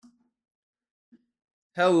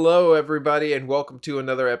Hello, everybody, and welcome to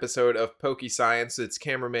another episode of Pokey Science. It's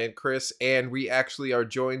cameraman Chris, and we actually are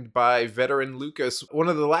joined by veteran Lucas. One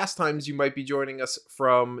of the last times you might be joining us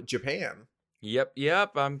from Japan. Yep.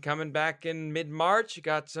 I'm coming back in mid-March.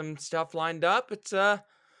 Got some stuff lined up. It's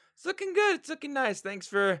looking good. It's looking nice. Thanks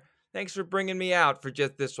for bringing me out for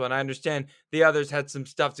just this one. I understand the others had some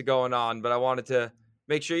stuff to going on, but I wanted to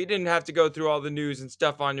make sure you didn't have to go through all the news and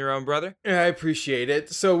stuff on your own, brother. Yeah, I appreciate it.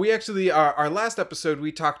 So we actually, our last episode,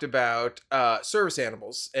 we talked about service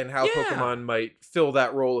animals and how Yeah. Pokemon might fill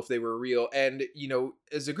that role if they were real. And,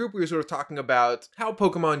 as a group, we were sort of talking about how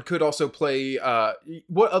Pokemon could also play,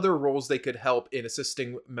 what other roles they could help in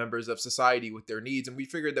assisting members of society with their needs. And we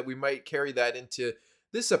figured that we might carry that into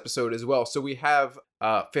this episode as well. So we have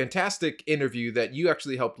a fantastic interview that you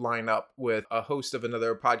actually helped line up with a host of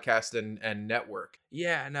another podcast and network.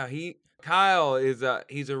 Yeah, no, Kyle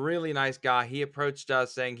he's a really nice guy. He approached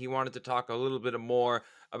us saying he wanted to talk a little bit more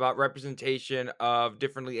about representation of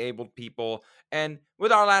differently abled people. And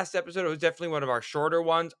with our last episode, it was definitely one of our shorter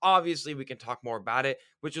ones. Obviously, we can talk more about it,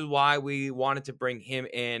 which is why we wanted to bring him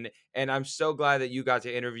in. And I'm so glad that you got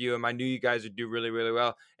to interview him. I knew you guys would do really, really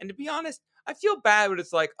well. And to be honest, I feel bad when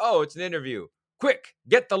it's like, oh, it's an interview. Quick,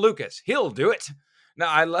 get the Lucas. He'll do it. No,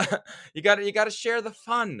 I love you got to share the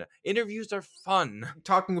fun. Interviews are fun.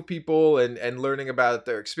 Talking with people and learning about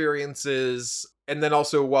their experiences, and then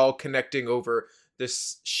also while connecting over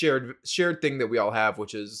this shared thing that we all have,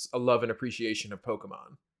 which is a love and appreciation of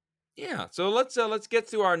Pokemon. Yeah, so let's get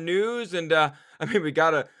through our news and I mean we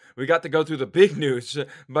got to go through the big news,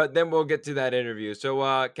 but then we'll get to that interview.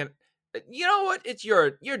 So can you know what? It's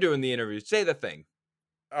you're doing the interview. Say the thing.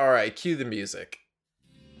 All right, cue the music.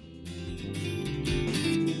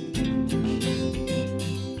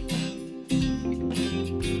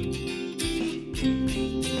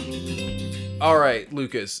 All right,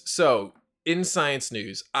 Lucas. So, in science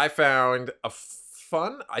news, I found a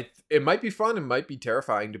fun. It might be fun. It might be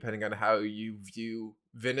terrifying, depending on how you view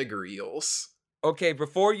vinegar eels. Okay,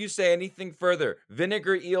 before you say anything further,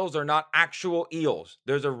 vinegar eels are not actual eels.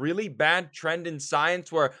 There's a really bad trend in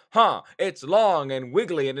science where, it's long and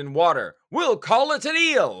wiggly and in water. We'll call it an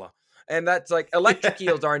eel. And that's like electric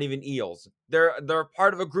eels aren't even eels. They're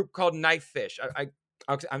part of a group called knife fish.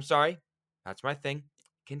 I'm sorry. That's my thing.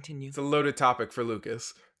 Continue. It's a loaded topic for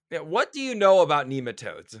Lucas. Yeah, what do you know about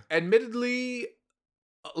nematodes? Admittedly,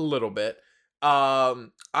 a little bit. I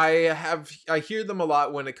hear them a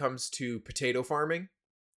lot when it comes to potato farming.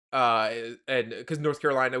 And because North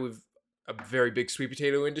Carolina, we've a very big sweet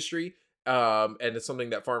potato industry. And it's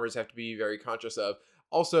something that farmers have to be very conscious of.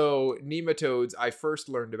 Also, nematodes, I first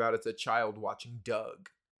learned about as a child watching Doug.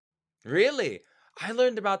 Really? I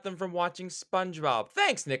learned about them from watching SpongeBob.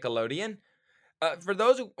 Thanks, Nickelodeon. For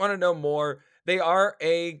those who want to know more, they are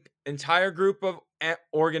a entire group of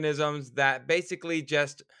organisms that basically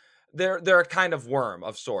just they're a kind of worm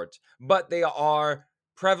of sorts, but they are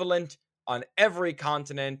prevalent on every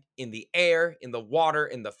continent, in the air, in the water,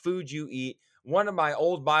 in the food you eat. One of my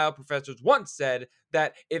old bio professors once said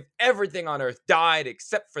that if everything on Earth died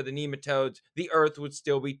except for the nematodes, the Earth would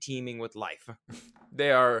still be teeming with life.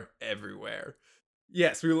 They are everywhere.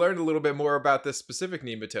 Yes, we learned a little bit more about this specific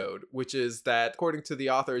nematode, which is that, according to the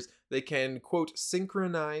authors, they can, quote,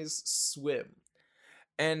 synchronize swim.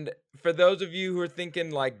 And for those of you who are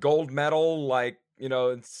thinking like gold medal, like,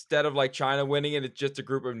 instead of like China winning it, it's just a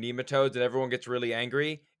group of nematodes and everyone gets really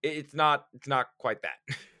angry. It's not quite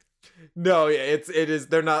that. No, yeah, it is.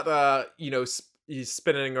 They're not,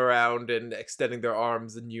 spinning around and extending their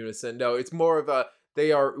arms in unison. No, it's more of a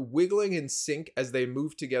they are wiggling in sync as they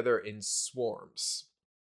move together in swarms,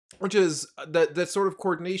 which is that sort of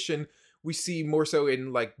coordination we see more so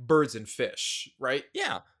in like birds and fish, right?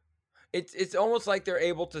 Yeah. It's almost like they're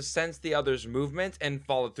able to sense the other's movement and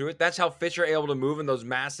follow through it. That's how fish are able to move in those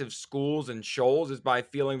massive schools and shoals, is by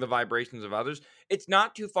feeling the vibrations of others. It's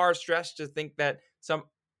not too far stretched to think that some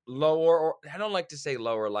lower, or I don't like to say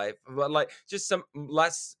lower life, but like just some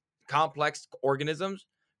less complex organisms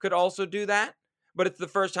could also do that. But it's the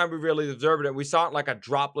first time we really observed it. We saw it like a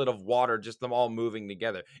droplet of water, just them all moving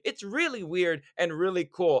together. It's really weird and really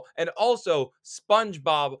cool. And also,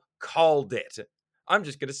 SpongeBob called it. I'm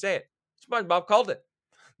just gonna say it. SpongeBob called it.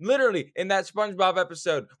 Literally, in that SpongeBob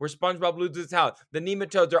episode where SpongeBob loses his house, the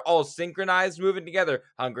nematodes are all synchronized, moving together.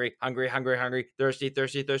 Hungry, hungry, hungry, hungry, thirsty,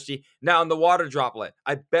 thirsty, thirsty. Now in the water droplet,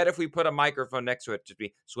 I bet if we put a microphone next to it, it'd just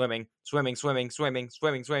be swimming, swimming, swimming, swimming,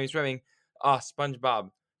 swimming, swimming, swimming. Ah, SpongeBob.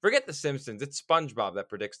 Forget The Simpsons. It's SpongeBob that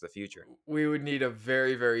predicts the future. We would need a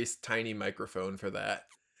very, very tiny microphone for that.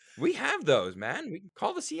 We have those, man. We can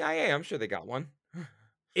call the CIA. I'm sure they got one.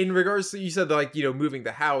 In regards to, you said like, moving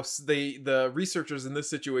the house, the researchers in this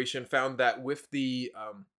situation found that with the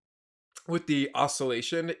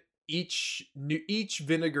oscillation, each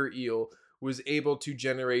vinegar eel was able to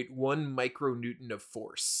generate 1 micronewton of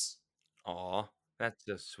force. Aw, that's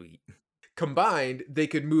so sweet. Combined, they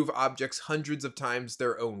could move objects hundreds of times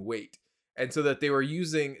their own weight. And so that they're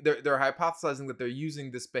hypothesizing that they're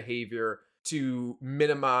using this behavior to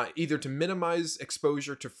minimize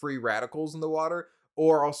exposure to free radicals in the water,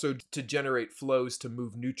 or also to generate flows to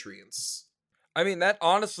move nutrients. I mean, that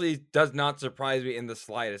honestly does not surprise me in the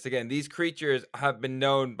slightest. Again, these creatures have been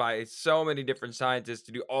known by so many different scientists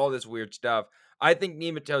to do all this weird stuff. I think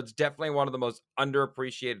nematodes definitely one of the most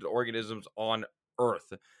underappreciated organisms on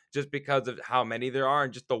Earth, just because of how many there are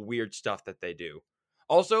and just the weird stuff that they do.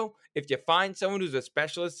 Also, if you find someone who's a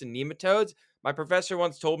specialist in nematodes, my professor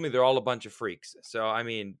once told me they're all a bunch of freaks. So, I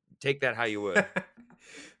mean, take that how you would.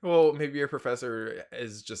 Well, maybe your professor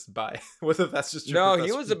is just bi. What if that's just your No,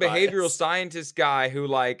 he was professor's a behavioral bias? scientist guy who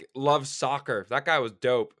like loves soccer. That guy was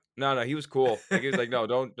dope. No, he was cool. Like he was like, no,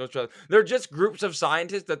 don't trust. They're just groups of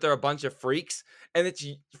scientists that they're a bunch of freaks, and it's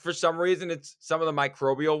for some reason it's some of the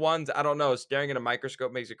microbial ones. I don't know. Staring at a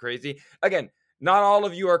microscope makes it crazy. Again, not all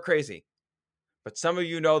of you are crazy, but some of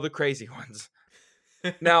you know the crazy ones.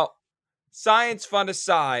 Now, science fun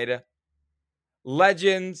aside,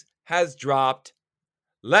 Legends has dropped.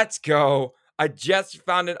 Let's go. I just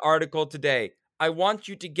found an article today. I want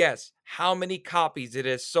you to guess how many copies it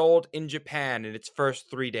has sold in Japan in its first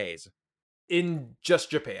 3 days. In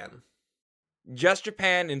just Japan. Just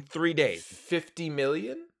Japan in 3 days. 50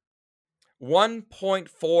 million?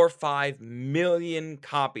 1.45 million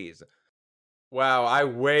copies. Wow, I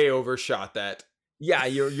way overshot that. Yeah,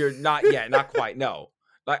 you're not yet, not quite. No.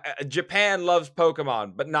 Like Japan loves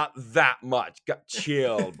Pokemon, but not that much.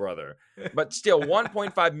 Chill, brother. But still,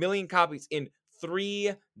 1.5 million copies in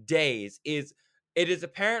 3 days is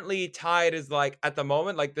apparently tied as like at the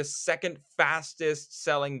moment like the second fastest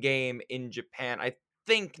selling game in Japan. I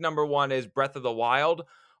think number one is Breath of the Wild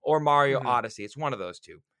or Mario Mhm. Odyssey. It's one of those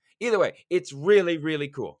two. Either way, it's really, really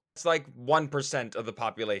cool. It's like 1% of the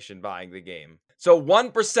population buying the game. So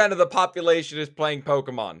 1% of the population is playing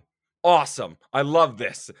Pokemon. Awesome. I love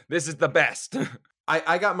this. This is the best.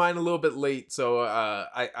 I got mine a little bit late, so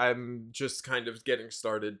I'm just kind of getting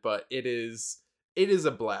started, but it is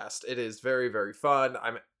a blast. It is very, very fun.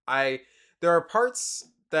 I There are parts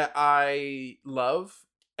that I love,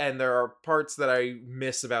 and there are parts that I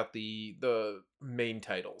miss about the main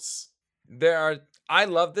titles. I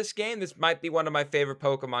love this game. This might be one of my favorite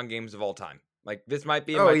Pokemon games of all time. Like this might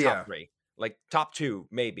be in Oh my top yeah. 3. Like top 2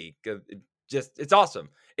 maybe. 'Cause it's awesome.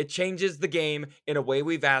 It changes the game in a way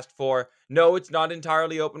we've asked for. No, it's not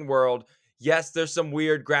entirely open world. Yes, there's some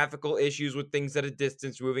weird graphical issues with things at a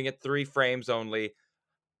distance moving at 3 frames only.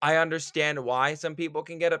 I understand why some people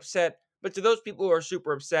can get upset, but to those people who are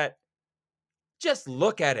super upset, just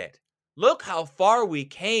look at it. Look how far we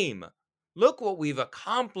came. Look what we've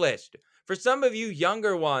accomplished. For some of you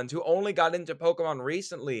younger ones who only got into Pokemon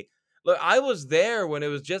recently, look, I was there when it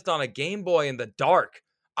was just on a Game Boy in the dark.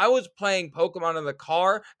 I was playing Pokemon in the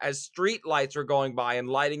car as street lights were going by and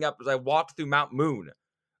lighting up as I walked through Mount Moon.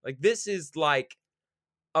 Like, this is like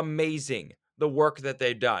amazing, the work that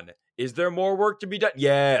they've done. Is there more work to be done?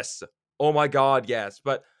 Yes. Oh my God, yes.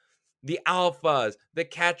 But the alphas, the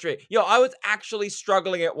catch rate. I was actually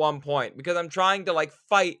struggling at one point because I'm trying to like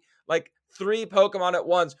fight like 3 Pokemon at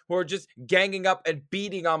once who are just ganging up and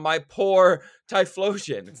beating on my poor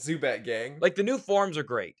Typhlosion. Zubat gang. Like the new forms are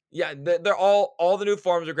great. Yeah, they're all the new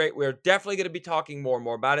forms are great. We're definitely going to be talking more and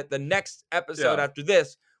more about it. The next episode Yeah. after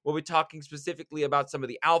this, we'll be talking specifically about some of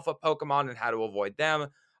the alpha Pokemon and how to avoid them.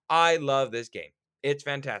 I love this game. It's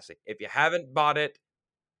fantastic. If you haven't bought it,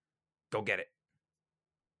 go get it.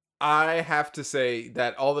 I have to say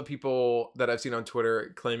that all the people that I've seen on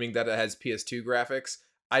Twitter claiming that it has PS2 graphics,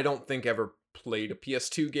 I don't think ever played a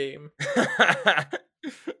PS2 game.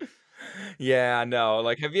 Yeah, no.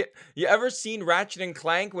 Like, have you ever seen Ratchet and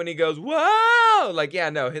Clank when he goes, "Whoa!" Like, yeah,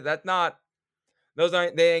 no, that's not.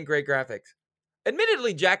 They ain't great graphics.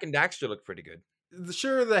 Admittedly, Jack and Daxter look pretty good.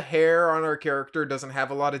 Sure, the hair on our character doesn't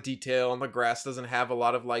have a lot of detail, and the grass doesn't have a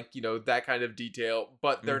lot of like, that kind of detail,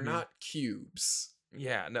 but they're Mhm. not cubes.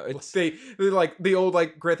 Yeah, no, Like, it's they're like the old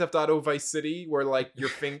like Grand Theft Auto Vice City, where like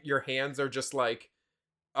your hands are just like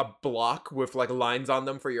a block with like lines on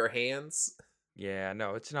them for your hands. yeah,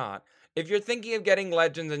 no, it's not. If you're thinking of getting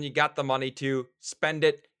Legends and you got the money to spend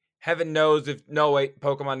it, heaven knows if no wait,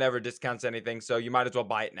 Pokemon never discounts anything, so you might as well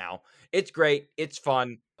buy it now. It's great, it's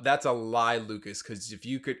fun. That's a lie, Lucas, because if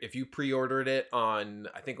you pre-ordered it on,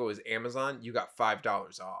 I think it was Amazon, you got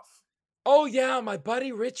 $5 off. Oh yeah, my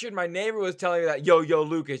buddy Richard, my neighbor was telling me that. Yo,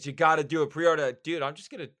 Lucas, you gotta do a pre-order. Dude, I'm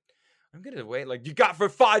gonna wait. Like, you got for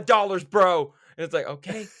 $5, bro. And it's like,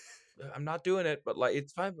 okay, I'm not doing it, but like,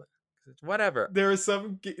 it's fine. It's whatever. There was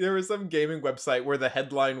some gaming website where the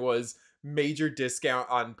headline was major discount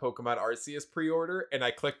on Pokemon Arceus pre-order, and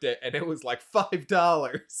I clicked it, and it was like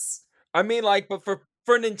 $5. I mean, like, but for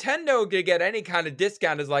Nintendo to get any kind of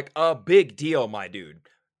discount is like a big deal, my dude.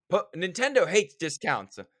 Nintendo hates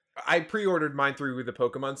discounts. I pre-ordered mine through the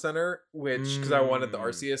Pokemon Center, which because I wanted the Mm.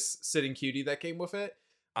 Arceus Sitting Cutie that came with it,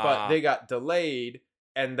 but Ah. they got delayed.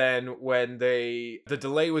 And then when the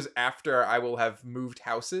delay was after I will have moved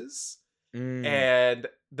houses, Mm. and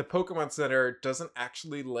the Pokemon Center doesn't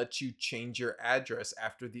actually let you change your address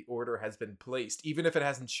after the order has been placed, even if it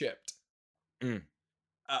hasn't shipped. Mm.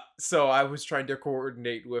 So I was trying to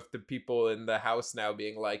coordinate with the people in the house now,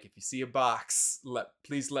 being like, if you see a box,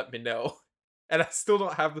 please let me know. And I still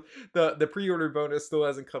don't have the pre-order bonus still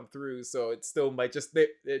hasn't come through, so it still might just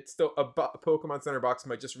it's still a Pokemon Center box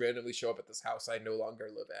might just randomly show up at this house I no longer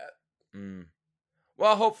live at. Mm.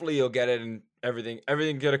 Well, hopefully you'll get it and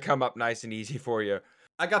everything's gonna come up nice and easy for you.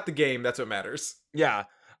 I got the game, that's what matters. Yeah.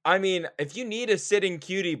 I mean, if you need a sitting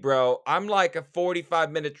cutie, bro, I'm like a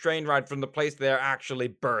 45-minute train ride from the place they're actually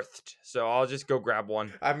birthed. So I'll just go grab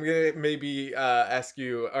one. I'm gonna maybe ask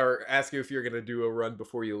you if you're gonna do a run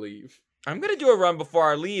before you leave. I'm gonna do a run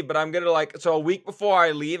before I leave, but I'm gonna so a week before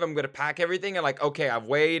I leave, I'm gonna pack everything and like, okay, I've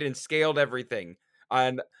weighed and scaled everything.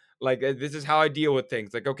 And like this is how I deal with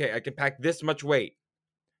things. Like, okay, I can pack this much weight.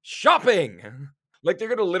 Shopping! Like they're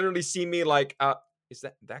gonna literally see me like, is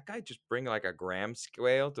that guy just bring like a gram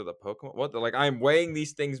scale to the Pokemon? What? They're like, I'm weighing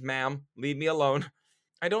these things, ma'am. Leave me alone.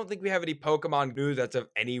 I don't think we have any Pokemon news that's of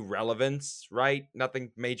any relevance, right?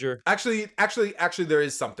 Nothing major. Actually, there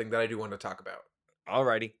is something that I do want to talk about.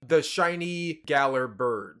 Alrighty. The shiny Galar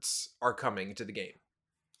birds are coming to the game.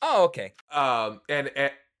 Oh, okay.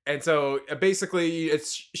 And so basically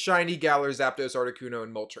it's shiny Galar, Zapdos, Articuno,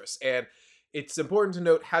 and Moltres. And it's important to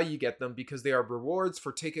note how you get them because they are rewards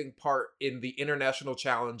for taking part in the international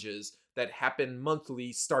challenges that happen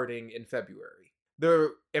monthly starting in February.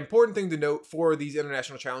 The important thing to note for these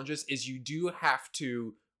international challenges is you do have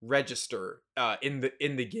to register in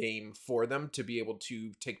the game for them to be able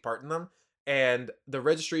to take part in them. And the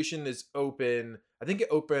registration is open. I think it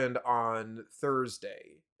opened on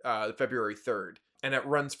Thursday, February 3rd, and it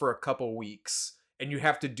runs for a couple weeks. And you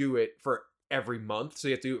have to do it for every month. So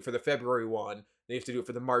you have to do it for the February one, then you have to do it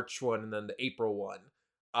for the March one, and then the April one.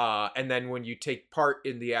 And then when you take part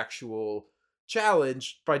in the actual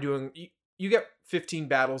challenge by doing, you get 15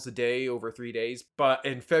 battles a day over 3 days. But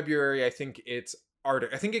in February, I think it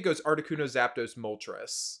goes Articuno, Zapdos,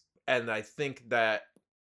 Moltres, and I think that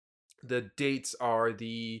the dates are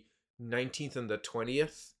the 19th and the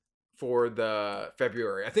 20th for the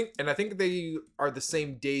February. I think they are the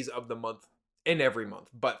same days of the month in every month,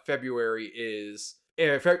 but February is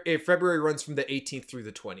if February runs from the 18th through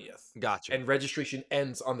the 20th. Gotcha. And registration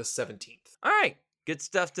ends on the 17th. All right. Good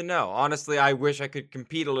stuff to know. Honestly, I wish I could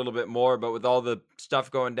compete a little bit more, but with all the stuff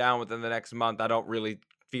going down within the next month, I don't really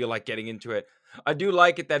feel like getting into it. I do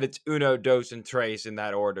like it that it's Uno, Dos, and Tres in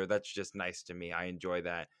that order. That's just nice to me. I enjoy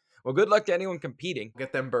that. Well, good luck to anyone competing.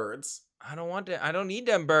 Get them birds. I don't need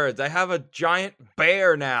them birds. I have a giant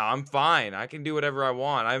bear now. I'm fine. I can do whatever I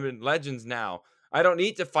want. I'm in Legends now. I don't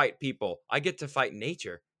need to fight people. I get to fight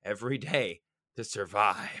nature every day to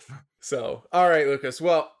survive. So, all right, Lucas.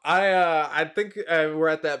 Well, I think we're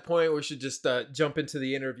at that point where we should just jump into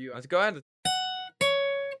the interview. Let's go ahead.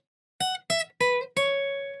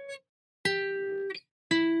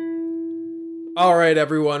 All right,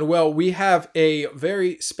 everyone. Well, we have a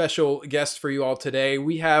very special guest for you all today.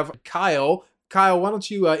 We have Kyle. Kyle, why don't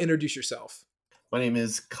you introduce yourself? My name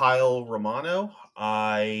is Kyle Romano.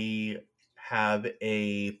 I have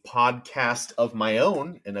a podcast of my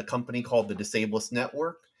own in a company called the Disablest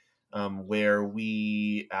Network, where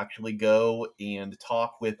we actually go and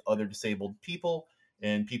talk with other disabled people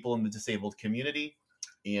and people in the disabled community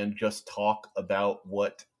and just talk about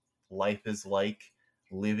what life is like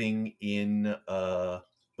living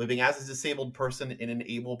as a disabled person in an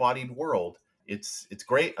able-bodied world. It's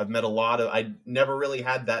great. I've met I never really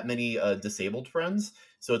had that many disabled friends,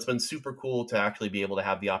 so it's been super cool to actually be able to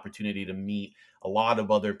have the opportunity to meet a lot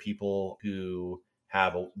of other people who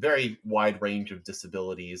have a very wide range of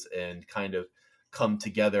disabilities and kind of come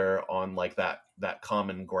together on like that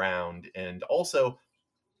common ground, and also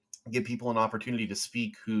give people an opportunity to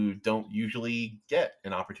speak who don't usually get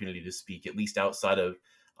an opportunity to speak, at least outside of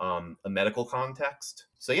a medical context.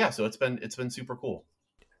 So yeah, so it's been super cool.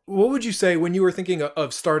 What would you say when you were thinking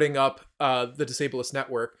of starting up the Disablest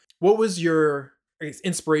Network? What was your, I guess,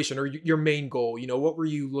 inspiration or your main goal? What were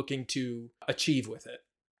you looking to achieve with it?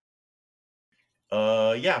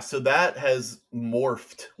 Yeah, so that has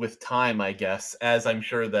morphed with time, I guess, as I'm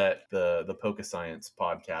sure that the Poca Science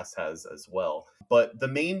podcast has as well. But the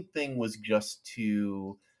main thing was just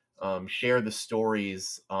to share the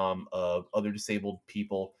stories of other disabled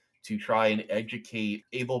people, to try and educate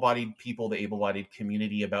able-bodied people, the able-bodied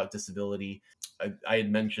community about disability. I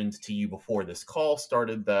had mentioned to you before this call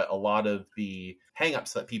started that a lot of the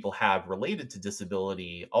hangups that people have related to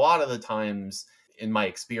disability, a lot of the times in my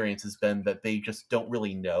experience, has been that they just don't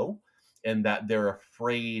really know, and that they're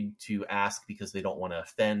afraid to ask because they don't want to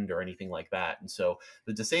offend or anything like that. And so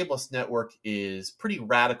the Disablest Network is pretty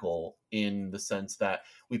radical in the sense that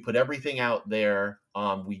we put everything out there.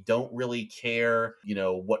 We don't really care,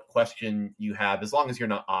 what question you have, as long as you're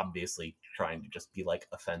not obviously trying to just be like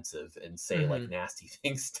offensive and say like nasty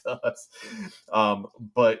things to us.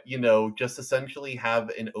 But, just essentially have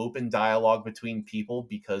an open dialogue between people,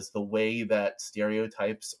 because the way that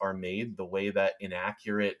stereotypes are made, the way that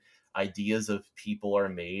inaccurate ideas of people are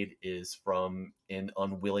made, is from an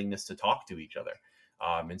unwillingness to talk to each other.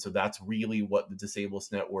 And so that's really what the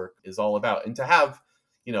Disablest Network is all about. And to have,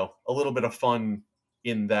 a little bit of fun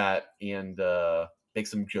in that, and make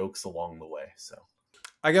some jokes along the way. So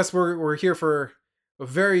I guess we're here for a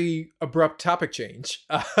very abrupt topic change,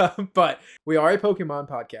 but we are a Pokemon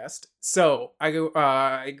podcast. So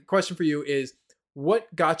a question for you is,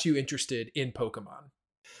 what got you interested in Pokemon?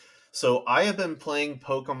 So I have been playing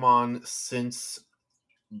Pokemon since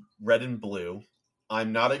Red and Blue.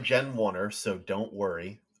 I'm not a Gen 1er, so don't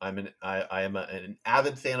worry. I am an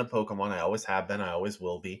avid fan of Pokemon. I always have been. I always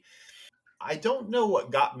will be. I don't know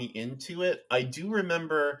what got me into it. I do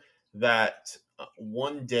remember that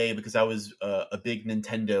one day, because I was a big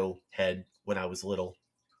Nintendo head when I was little,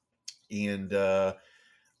 and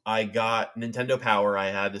I got Nintendo Power. I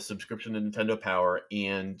had a subscription to Nintendo Power,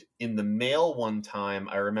 and in the mail one time,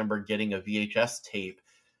 I remember getting a VHS tape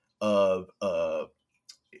of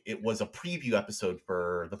it was a preview episode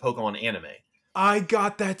for the Pokemon anime. I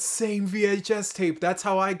got that same VHS tape. That's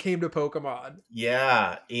how I came to Pokemon.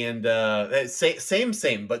 Yeah, and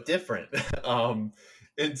same, but different.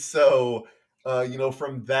 And so,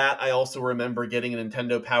 from that, I also remember getting a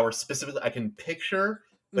Nintendo Power. Specifically, I can picture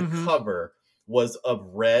the cover was of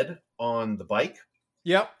Red on the bike.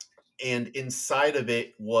 Yep. And inside of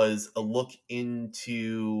it was a look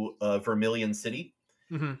into Vermilion City.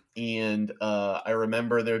 And I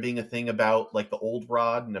remember there being a thing about like the Old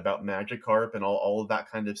Rod and about Magikarp and all of that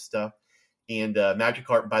kind of stuff. And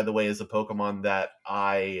Magikarp, by the way, is a Pokemon that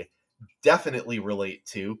I definitely relate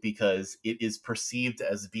to, because it is perceived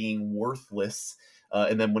as being worthless.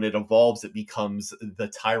 And then when it evolves, it becomes the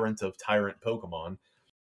tyrant of tyrant Pokemon.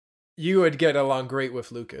 You would get along great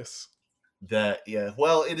with Lucas. Yeah.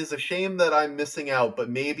 Well, it is a shame that I'm missing out, but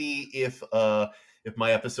maybe if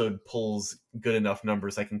my episode pulls good enough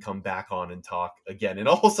numbers, I can come back on and talk again. And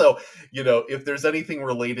also, if there's anything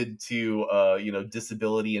related to,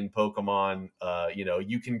 disability in Pokemon,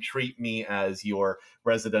 you can treat me as your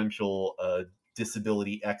residential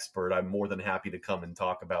disability expert. I'm more than happy to come and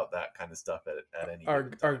talk about that kind of stuff at any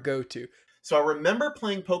given time. Our go-to. So I remember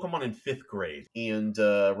playing Pokemon in 5th grade, and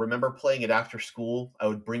remember playing it after school. I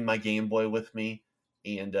would bring my Game Boy with me,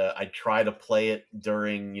 and I'd try to play it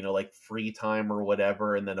during, like free time or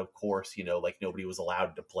whatever. And then, of course, like nobody was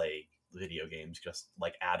allowed to play video games just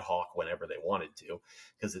like ad hoc whenever they wanted to,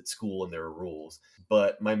 because it's school and there are rules.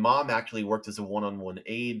 But my mom actually worked as a one-on-one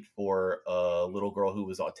aide for a little girl who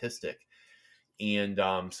was autistic. And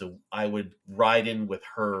so I would ride in with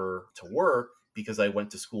her to work, because I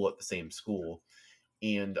went to school at the same school,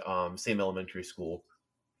 and same elementary school.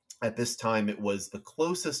 At this time, it was the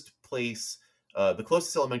closest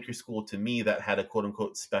elementary school to me that had a quote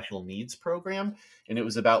unquote special needs program. And it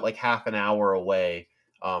was about like half an hour away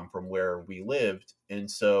from where we lived. And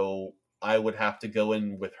so I would have to go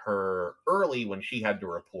in with her early when she had to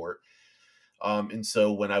report. And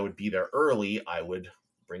so when I would be there early, I would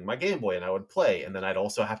bring my Game Boy and I would play. And then I'd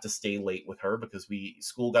also have to stay late with her, because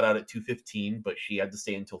school got out at 2:15, but she had to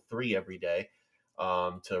stay until 3 every day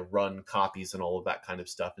to run copies and all of that kind of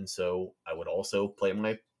stuff. And so I would also play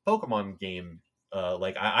my Pokemon game.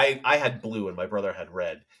 Like I had blue and my brother had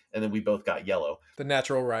red, and then we both got yellow. The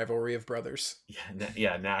natural rivalry of brothers.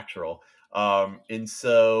 Yeah, natural. And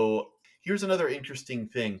so here's another interesting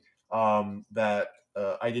thing that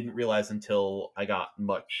I didn't realize until I got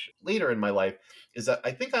much later in my life, is that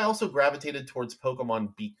I think I also gravitated towards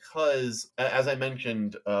Pokemon because, as I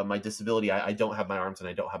mentioned, my disability, I don't have my arms and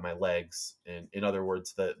I don't have my legs. And in other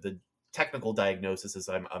words, the technical diagnosis is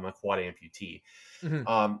I'm a quad amputee.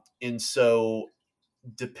 Mhm. And so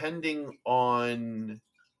depending on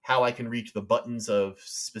how I can reach the buttons of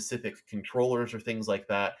specific controllers or things like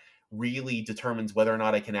that really determines whether or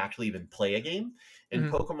not I can actually even play a game. And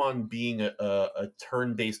Mhm. Pokemon being a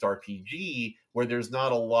turn-based RPG where there's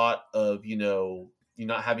not a lot of, you're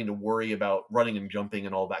not having to worry about running and jumping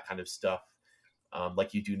and all that kind of stuff,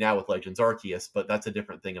 like you do now with Legends Arceus, but that's a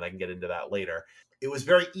different thing, and I can get into that later. It was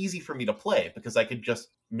very easy for me to play because I could just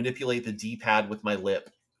manipulate the D-pad with my lip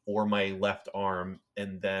or my left arm,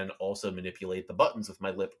 and then also manipulate the buttons with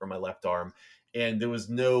my lip or my left arm. And there was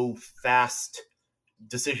no fast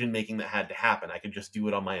decision making that had to happen. I could just do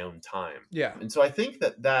it on my own time. Yeah. And so I think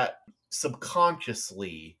that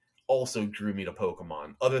subconsciously also drew me to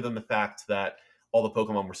Pokemon, other than the fact that all the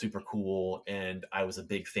Pokemon were super cool and I was a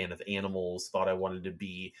big fan of animals, thought I wanted to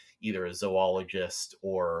be either a zoologist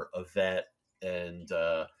or a vet, and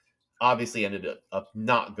obviously ended up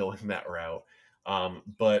not going that route.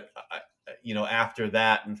 But after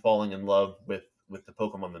that and falling in love with the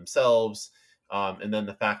Pokemon themselves, and then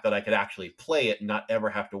the fact that I could actually play it and not ever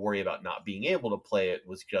have to worry about not being able to play it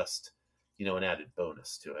was just, an added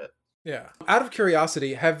bonus to it. Yeah. Out of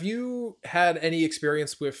curiosity, have you had any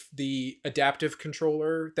experience with the adaptive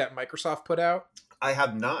controller that Microsoft put out? I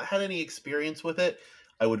have not had any experience with it.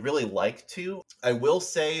 I would really like to. I will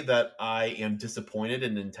say that I am disappointed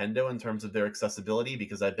in Nintendo in terms of their accessibility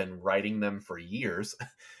because I've been writing them for years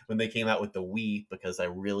when they came out with the Wii, because I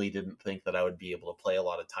really didn't think that I would be able to play a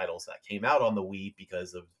lot of titles that came out on the Wii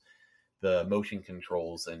because of the motion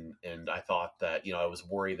controls, and I thought that, I was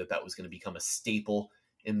worried that was going to become a staple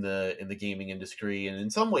in the gaming industry, and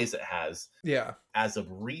in some ways it has. Yeah. As of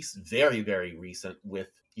very, very recent, with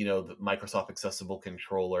the Microsoft Accessible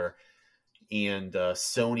Controller, and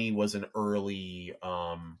Sony was an early,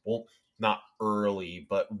 well, not early,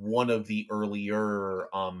 but one of the earlier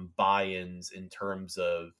buy-ins in terms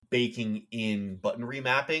of baking in button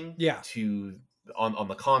remapping to on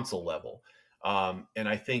the console level. And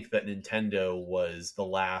I think that Nintendo was the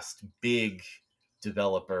last big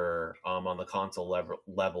developer on the console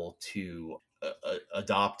level to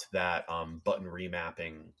adopt that button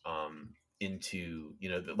remapping into,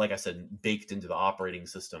 like I said, baked into the operating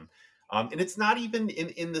system. And it's not even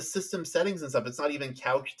in the system settings and stuff. It's not even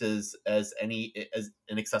couched as an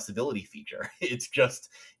accessibility feature. It's just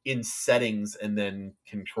in settings and then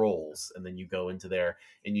controls, and then you go into there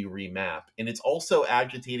and you remap. And it's also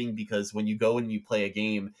agitating because when you go and you play a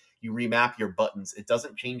game, you remap your buttons. It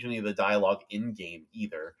doesn't change any of the dialogue in game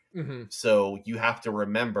either. Mm-hmm. So you have to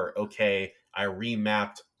remember, okay, I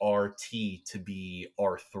remapped RT to be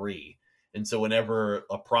R3. And so whenever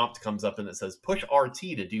a prompt comes up and it says push RT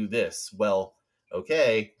to do this, well,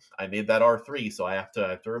 okay, I made that R3, so I have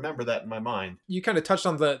to remember that in my mind. You kind of touched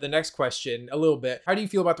on the next question a little bit. How do you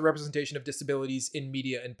feel about the representation of disabilities in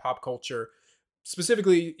media and pop culture?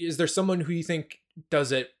 Specifically, is there someone who you think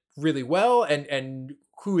does it really well, and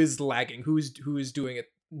who is lagging? Who is doing it?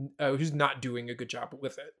 Who's not doing a good job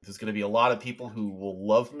with it? There's going to be a lot of people who will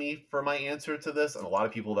love me for my answer to this, and a lot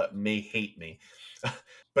of people that may hate me.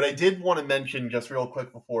 But I did want to mention just real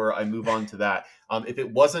quick before I move on to that, if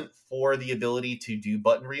it wasn't for the ability to do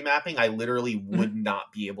button remapping, I literally would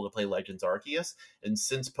not be able to play Legends Arceus. And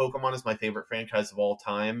since Pokemon is my favorite franchise of all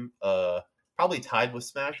time, probably tied with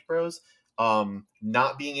Smash Bros.,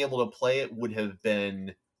 not being able to play it would have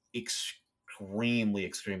been extremely,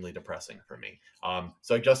 extremely depressing for me.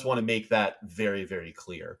 So I just want to make that very, very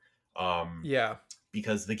clear. Yeah.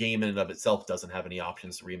 Because the game in and of itself doesn't have any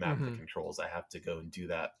options to remap the controls. I have to go and do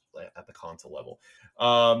that at the console level.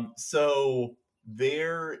 So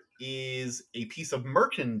there is a piece of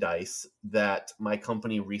merchandise that my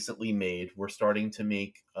company recently made. We're starting to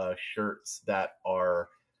make shirts that are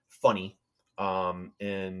funny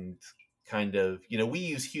and kind of, we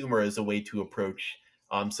use humor as a way to approach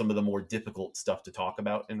some of the more difficult stuff to talk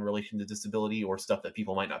about in relation to disability, or stuff that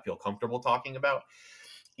people might not feel comfortable talking about.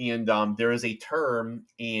 And there is a term,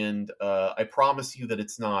 and I promise you that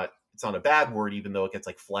it's not a bad word, even though it gets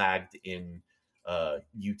like flagged in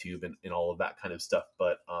YouTube and all of that kind of stuff.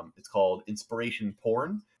 But it's called inspiration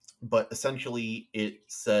porn. But essentially, it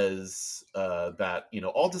says that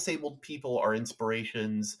all disabled people are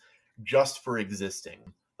inspirations just for existing.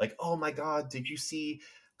 Like, oh my God, did you see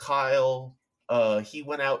Kyle? He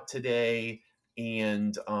went out today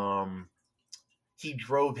and he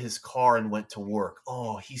drove his car and went to work.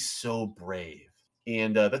 Oh, he's so brave.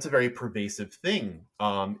 And that's a very pervasive thing.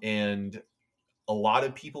 And a lot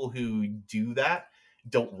of people who do that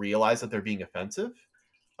don't realize that they're being offensive,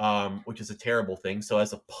 which is a terrible thing. So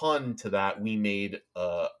as a pun to that, we made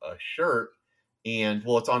a shirt And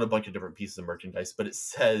well, it's on a bunch of different pieces of merchandise, but it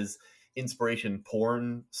says inspiration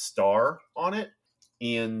porn star on it.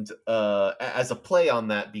 And as a play on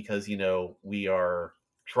that, because we are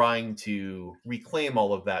trying to reclaim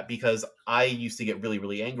all of that, because I used to get really,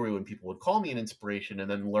 really angry when people would call me an inspiration, and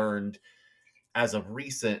then learned as of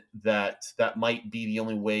recent that that might be the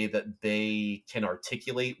only way that they can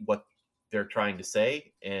articulate what they're trying to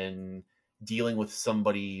say. And dealing with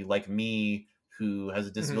somebody like me who has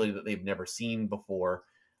a disability that they've never seen before.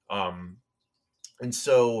 And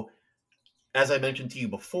so, as I mentioned to you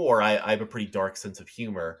before, I have a pretty dark sense of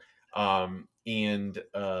humor. And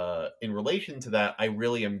in relation to that, I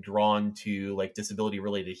really am drawn to like disability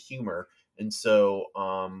related humor. And so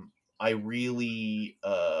I really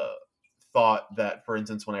thought that, for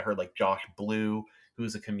instance, when I heard like Josh Blue,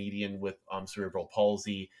 who's a comedian with cerebral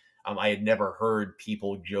palsy, I had never heard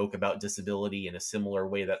people joke about disability in a similar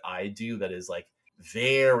way that I do, that is like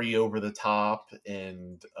very over the top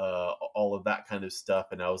and all of that kind of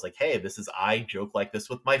stuff. And I was like, hey, I joke like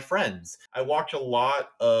this with my friends. I watch a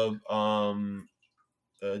lot of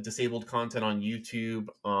disabled content on YouTube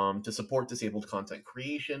to support disabled content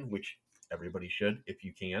creation, which everybody should if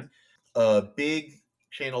you can. A big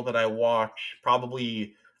channel that I watch,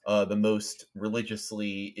 probably the most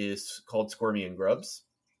religiously, is called Squirmy and Grubs.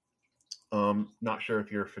 Not sure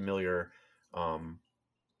if you're familiar.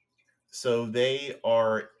 So they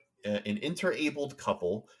are an interabled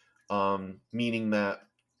couple, meaning that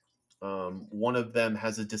one of them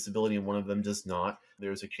has a disability and one of them does not.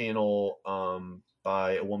 There's a channel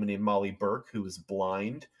by a woman named Molly Burke, who is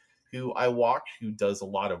blind, who I watch, who does a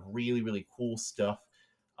lot of really, really cool stuff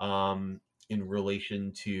in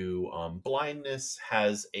relation to blindness,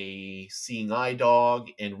 has a seeing eye dog,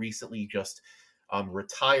 and recently just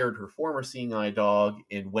retired her former seeing eye dog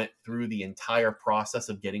and went through the entire process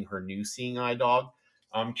of getting her new seeing eye dog.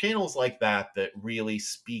 Channels like that really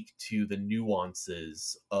speak to the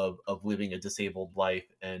nuances of living a disabled life,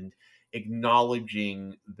 and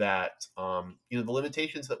acknowledging that the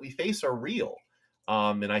limitations that we face are real.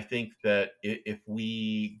 And I think that if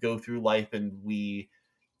we go through life and we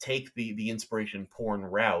take the inspiration porn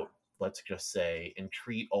route, let's just say, and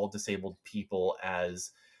treat all disabled people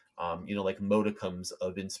as like modicums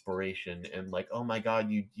of inspiration, and like, oh my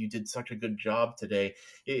God, you did such a good job today.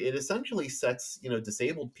 It essentially sets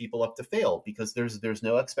disabled people up to fail, because there's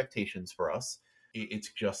no expectations for us.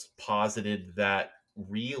 It's just posited that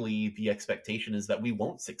really the expectation is that we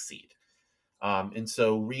won't succeed. And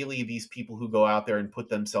so really these people who go out there and put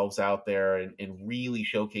themselves out there and really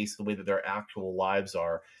showcase the way that their actual lives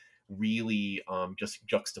are, really just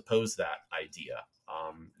juxtapose that idea.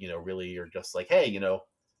 Really you're just like, hey,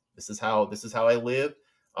 this is how I live.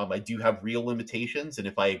 I do have real limitations, and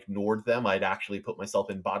if I ignored them, I'd actually put myself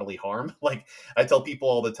in bodily harm. Like I tell people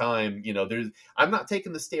all the time, I'm not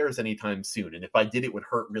taking the stairs anytime soon, and if I did, it would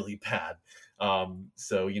hurt really bad.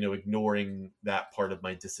 So ignoring that part of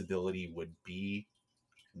my disability would be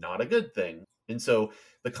not a good thing. And so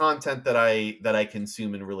the content that I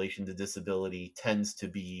consume in relation to disability tends to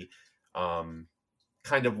be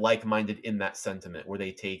kind of like-minded in that sentiment, where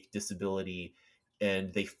they take disability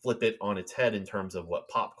and they flip it on its head in terms of what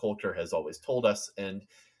pop culture has always told us, and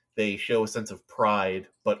they show a sense of pride,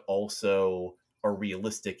 but also are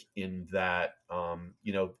realistic in that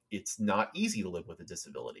it's not easy to live with a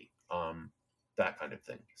disability, that kind of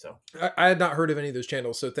thing. So I had not heard of any of those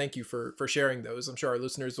channels, so thank you for sharing those. I'm sure our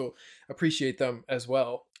listeners will appreciate them as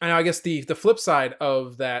well. And I guess the flip side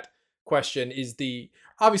of that question is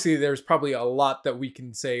obviously there's probably a lot that we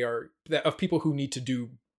can say of people who need to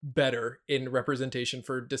do better in representation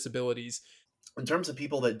for disabilities. In terms of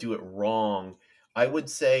people that do it wrong, I would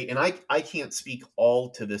say, and I can't speak all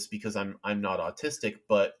to this because I'm not autistic,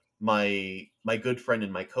 but my good friend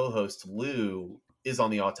and my co-host Lou is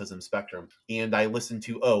on the autism spectrum. And I listen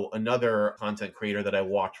to, another content creator that I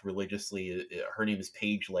watch religiously. Her name is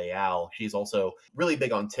Paige Leal. She's also really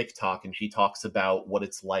big on TikTok, and she talks about what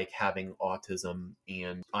it's like having autism.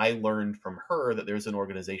 And I learned from her that there's an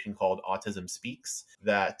organization called Autism Speaks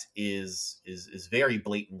that is very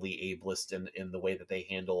blatantly ableist in the way that they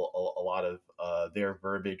handle a lot of their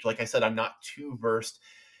verbiage. Like I said, I'm not too versed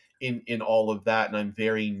in all of that, and I'm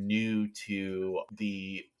very new to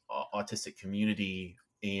the autistic community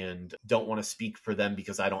and don't want to speak for them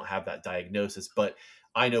because I don't have that diagnosis. But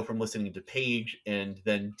I know from listening to Paige and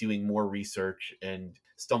then doing more research and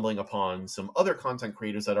stumbling upon some other content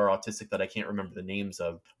creators that are autistic that I can't remember the names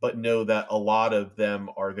of, but know that a lot of them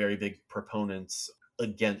are very big proponents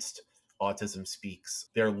against Autism Speaks.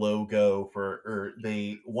 Their logo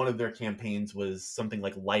one of their campaigns was something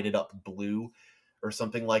like Light It Up Blue or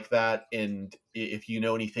something like that. And if you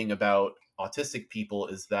know anything about autistic people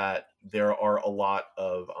is that there are a lot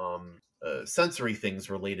of sensory things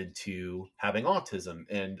related to having autism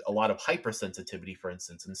and a lot of hypersensitivity, for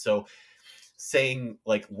instance. And so saying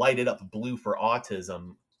like light it up blue for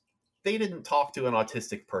autism, they didn't talk to an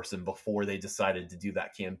autistic person before they decided to do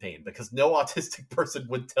that campaign, because no autistic person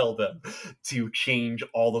would tell them to change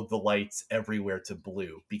all of the lights everywhere to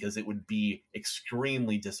blue, because it would be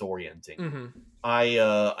extremely disorienting. Mm-hmm.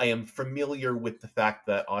 I am familiar with the fact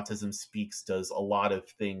that Autism Speaks does a lot of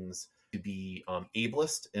things to be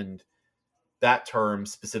ableist, and that term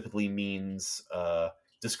specifically means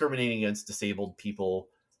discriminating against disabled people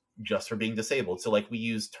just for being disabled. So like we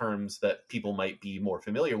use terms that people might be more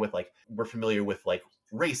familiar with, like we're familiar with like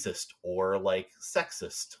racist or like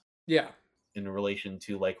sexist. Yeah. In relation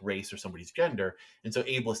to like race or somebody's gender. And so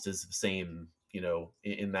ableist is the same, you know,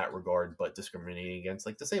 in that regard, but discriminating against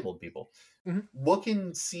like disabled people. Mm-hmm. Look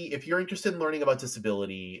and see if you're interested in learning about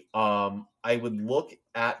disability. I would look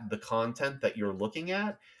at the content that you're looking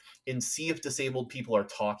at and see if disabled people are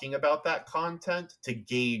talking about that content to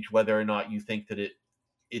gauge whether or not you think that it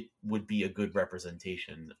would be a good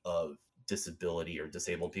representation of disability or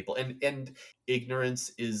disabled people. And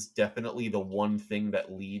ignorance is definitely the one thing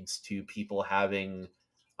that leads to people having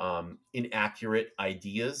inaccurate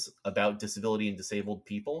ideas about disability and disabled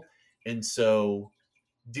people. And so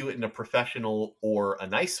do it in a professional or a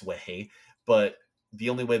nice way, but the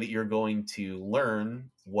only way that you're going to learn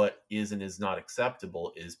what is and is not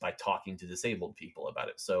acceptable is by talking to disabled people about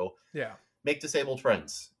it. So yeah, make disabled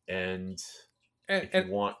friends. And if and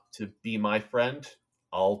you want to be my friend,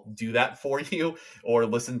 I'll do that for you, or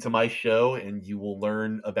listen to my show and you will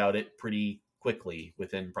learn about it pretty quickly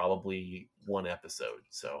within probably one episode.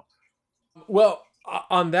 So, well,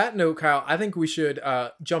 on that note, Kyle, I think we should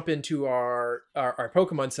jump into our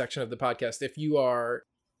Pokemon section of the podcast. If you are,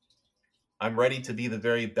 I'm ready to be the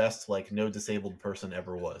very best, like no disabled person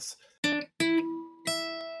ever was.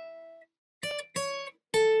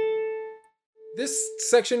 This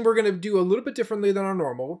section we're going to do a little bit differently than our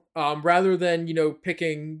normal. Rather than, you know,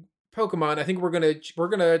 picking Pokemon, I think we're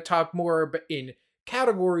going to talk more in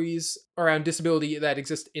categories around disability that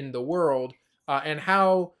exist in the world, and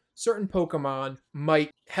how certain Pokemon might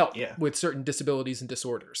help with certain disabilities and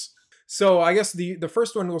disorders. So I guess the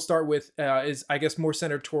first one we'll start with is, I guess, more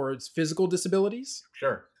centered towards physical disabilities.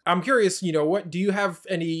 Sure. I'm curious, you know, what do you have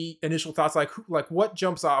any initial thoughts, like what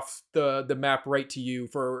jumps off the map right to you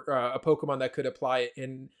for a Pokemon that could apply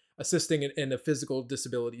in assisting in a physical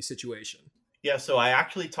disability situation? Yeah, so I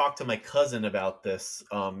actually talked to my cousin about this.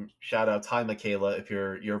 Shout out, hi Michaela, if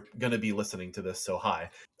you're gonna be listening to this, so hi.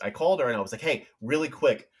 I called her and I was like, hey, really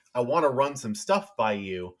quick, I want to run some stuff by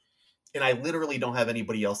you, and I literally don't have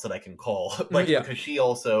anybody else that I can call, because she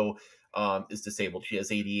also is disabled. She has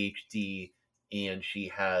ADHD. And she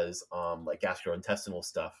has like gastrointestinal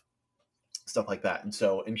stuff like that. And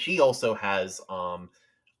so, and she also has a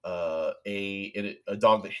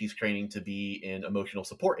dog that she's training to be an emotional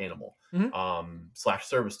support animal, /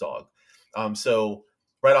 service dog. So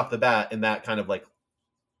right off the bat, and that kind of like,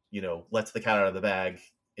 you know, lets the cat out of the bag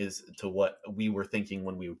is to what we were thinking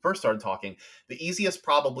when we first started talking. The easiest,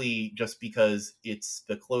 probably just because it's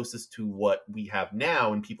the closest to what we have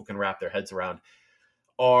now and people can wrap their heads around,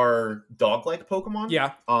 are dog-like Pokemon.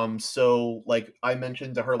 Yeah. So like I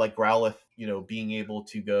mentioned to her, like Growlithe, you know, being able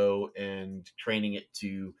to go and training it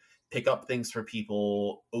to pick up things for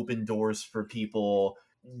people, open doors for people,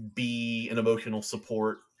 be an emotional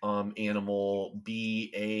support animal,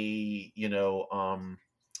 be a, you know,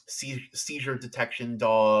 seizure detection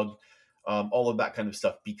dog, all of that kind of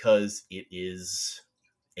stuff, because it is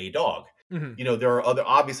a dog. Mm-hmm. You know, there are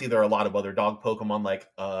a lot of other dog Pokemon. Like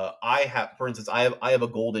I have a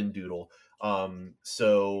golden doodle.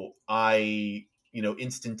 So I, you know,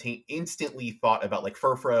 instantly thought about like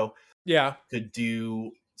Furfrou. Yeah. Could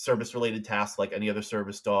do service related tasks like any other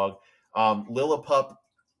service dog. Lillipup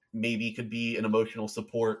maybe could be an emotional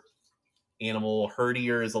support animal.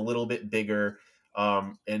 Herdier is a little bit bigger.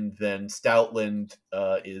 And then Stoutland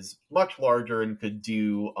is much larger and could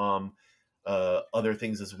do other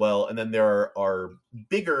things as well. And then there are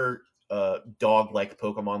bigger dog-like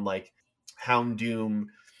Pokemon like Houndoom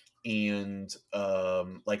and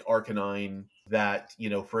like Arcanine that, you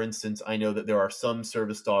know, for instance, I know that there are some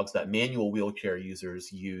service dogs that manual wheelchair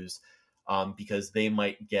users use because they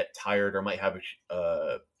might get tired or might have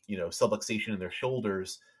you know, subluxation in their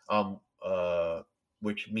shoulders,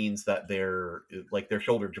 which means that their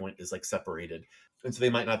shoulder joint is like separated. And so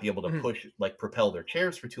they might not be able to push, like propel their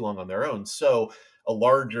chairs for too long on their own. So a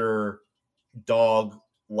larger dog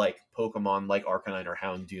like Pokemon like Arcanine or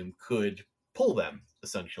Houndoom could pull them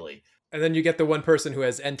essentially. And then you get the one person who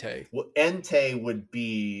has Entei. Well, Entei would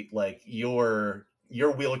be like your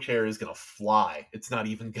wheelchair is gonna fly. It's not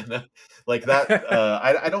even gonna like that.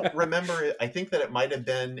 I don't remember it. I think that it might have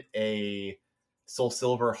been a Soul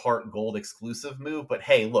Silver Heart Gold exclusive move, but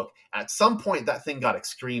hey, look, at some point that thing got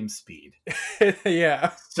extreme speed.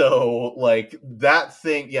 Yeah. So like that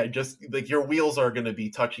thing, yeah, just like your wheels aren't gonna be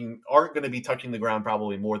touching the ground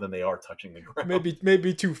probably more than they are touching the ground.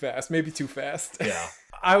 Maybe too fast. Maybe too fast. Yeah.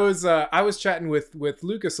 I was chatting with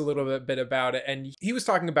Lucas a little bit about it, and he was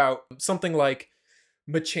talking about something like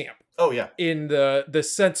Machamp. Oh yeah. In the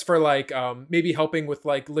sense for like maybe helping with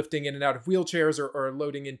like lifting in and out of wheelchairs or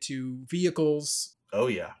loading into vehicles. Oh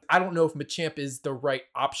yeah. I don't know if Machamp is the right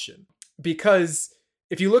option, because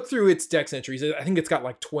if you look through its dex entries, I think it's got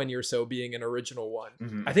like 20 or so being an original one.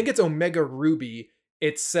 Mhm. I think it's Omega Ruby.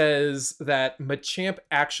 It says that Machamp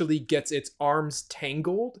actually gets its arms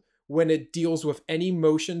tangled when it deals with any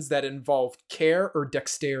motions that involve care or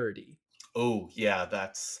dexterity. Oh yeah,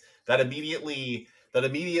 that immediately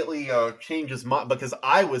changes my, because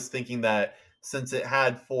I was thinking that since it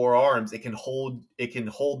had 4 arms, it can hold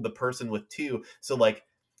the person with 2. So like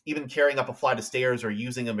even carrying up a flight of stairs or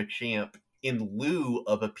using a Machamp in lieu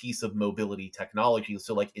of a piece of mobility technology.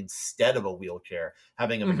 So like instead of a wheelchair,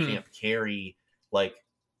 having a Machamp carry like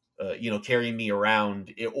carry me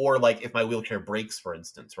around, or like if my wheelchair breaks, for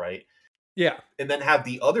instance, right? Yeah. And then have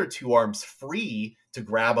the other 2 arms free to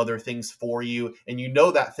grab other things for you. And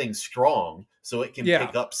that thing's strong, so it can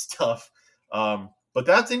pick up stuff. But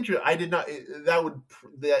that's interesting. I did not,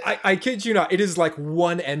 I kid you not, it is like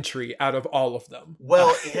one entry out of all of them.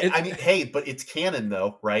 Well, I mean, hey, but it's canon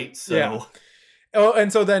though, right? So, yeah. Oh,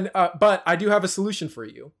 and so then, but I do have a solution for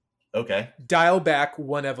you. Okay. Dial back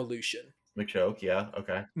 1 evolution. Machoke, yeah,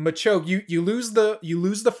 okay. Machoke, you lose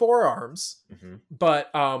the 4 arms, but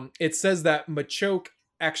it says that Machoke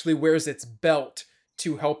actually wears its belt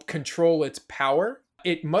to help control its power.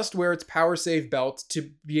 It must wear its power save belt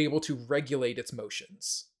to be able to regulate its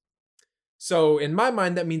motions. So in my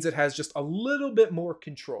mind, that means it has just a little bit more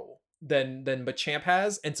control than Machamp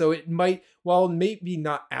has, and so it might, while maybe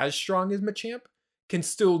not as strong as Machamp, can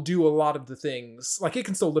still do a lot of the things. Like it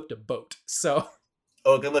can still lift a boat. So.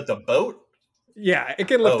 Oh, it can lift a boat? Yeah, it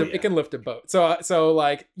can lift it can lift a boat. So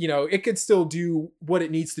like, it could still do what it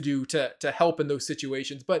needs to do to help in those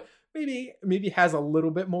situations, but maybe has a little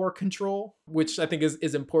bit more control, which I think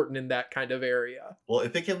is important in that kind of area. Well,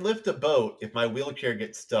 if it can lift a boat, if my wheelchair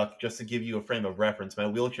gets stuck, just to give you a frame of reference, my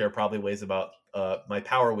wheelchair probably weighs about my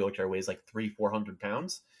power wheelchair weighs like 300-400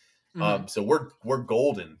 pounds. So we're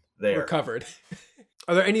golden there. We're covered.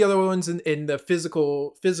 Are there any other ones in the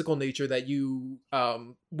physical nature that you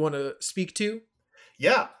want to speak to?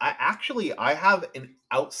 Yeah, I have an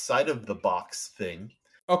outside of the box thing.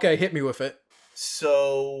 Okay, hit me with it.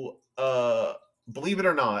 So, believe it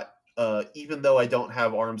or not, even though I don't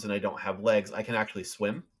have arms and I don't have legs, I can actually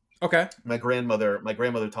swim. Okay. My grandmother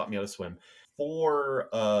taught me how to swim. For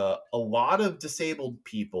a lot of disabled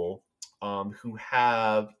people, who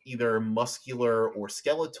have either muscular or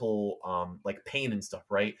skeletal like pain and stuff,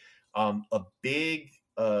 right? A big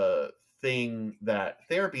thing that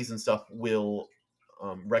therapies and stuff will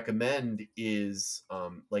recommend is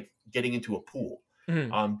like getting into a pool.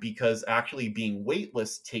 Because actually being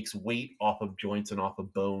weightless takes weight off of joints and off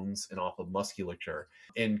of bones and off of musculature,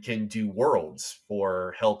 and can do worlds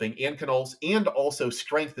for helping, and also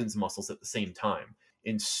strengthens muscles at the same time.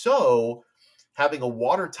 And so having a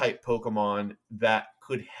water type Pokemon that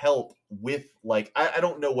could help with like, I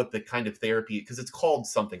don't know what the kind of therapy, because it's called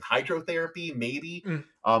something hydrotherapy maybe.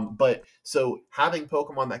 But so having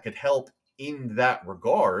Pokemon that could help in that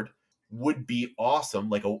regard would be awesome,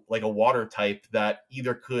 like a water type that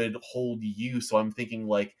either could hold you. So I'm thinking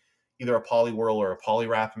like either a Poliwhirl or a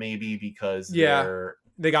Poliwrath maybe, because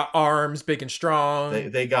they got arms big and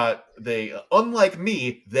strong. They unlike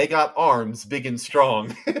me, they got arms big and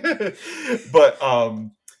strong. But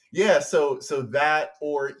yeah, so that,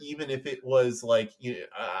 or even if it was like,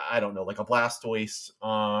 I don't know, like a Blastoise,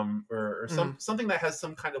 or something that has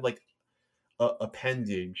some kind of like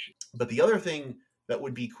appendage. But the other thing that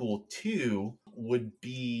would be cool too would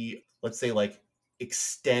be, let's say, like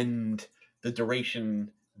extend the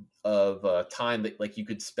duration of time that like you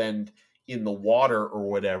could spend in the water or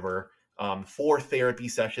whatever, for therapy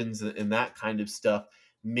sessions and that kind of stuff.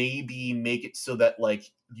 Maybe make it so that like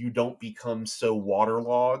you don't become so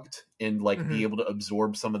waterlogged, and like be able to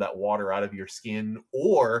absorb some of that water out of your skin.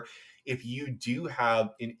 Or if you do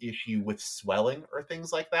have an issue with swelling or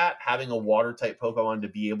things like that, having a water type Pokemon to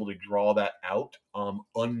be able to draw that out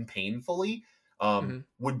unpainfully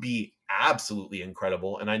would be absolutely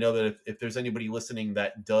incredible. And I know that if there's anybody listening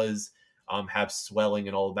that does have swelling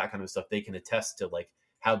and all of that kind of stuff, they can attest to like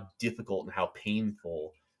how difficult and how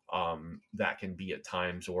painful that can be at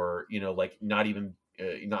times, or like not even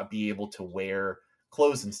not be able to wear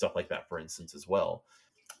clothes and stuff like that, for instance, as well.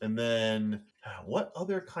 And then what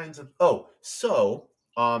other kinds of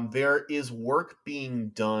there is work being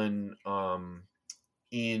done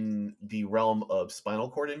in the realm of spinal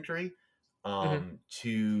cord injury, Hmm.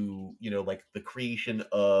 to like the creation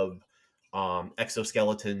of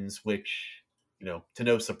exoskeletons, which to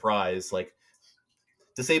no surprise, like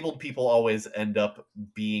disabled people always end up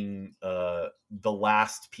being the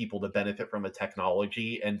last people to benefit from a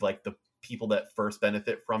technology, and like the people that first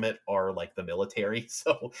benefit from it are like the military.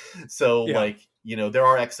 So Yeah. like there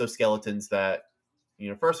are exoskeletons that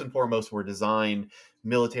first and foremost were designed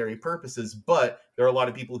military purposes, but there are a lot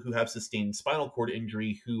of people who have sustained spinal cord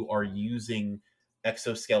injury who are using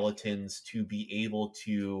exoskeletons to be able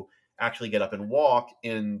to actually get up and walk.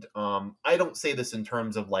 And I don't say this in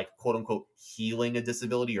terms of like quote unquote healing a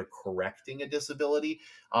disability or correcting a disability,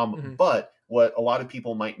 Hmm. but what a lot of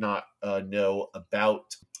people might not know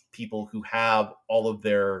about people who have all of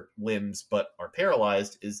their limbs but are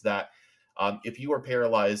paralyzed is that if you are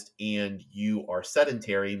paralyzed and you are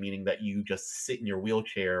sedentary, meaning that you just sit in your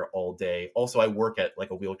wheelchair all day. Also, I work at like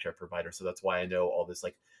a wheelchair provider, so that's why I know all this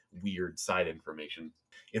like weird side information.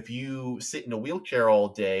 If you sit in a wheelchair all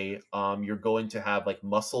day, you're going to have like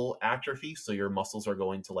muscle atrophy. So your muscles are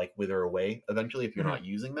going to like wither away eventually if you're Hmm. not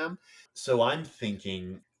using them. So I'm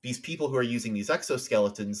thinking these people who are using these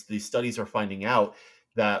exoskeletons, these studies are finding out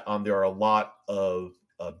that there are a lot of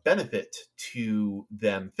benefit to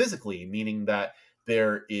them physically, meaning that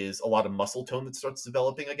there is a lot of muscle tone that starts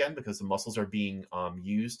developing again because the muscles are being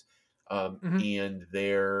used. Hmm. And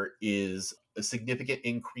there is a significant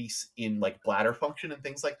increase in like bladder function and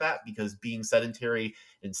things like that, because being sedentary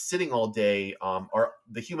and sitting all day,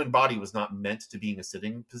 the human body was not meant to be in a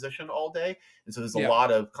sitting position all day. And so there's a Yeah.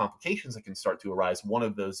 lot of complications that can start to arise. One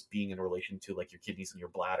of those being in relation to like your kidneys and your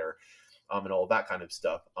bladder, and all that kind of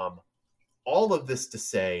stuff. All of this to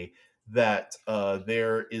say that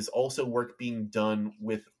there is also work being done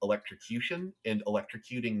with electrocution and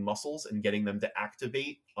electrocuting muscles and getting them to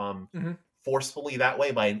activate Hmm. forcefully that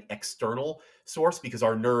way by an external source, because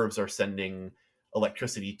our nerves are sending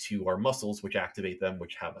electricity to our muscles, which activate them,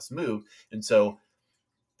 which have us move. And so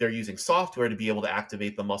they're using software to be able to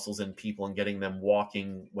activate the muscles in people and getting them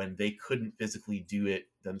walking when they couldn't physically do it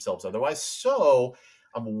themselves otherwise. So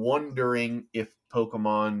I'm wondering if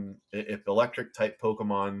if electric type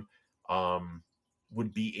Pokemon um,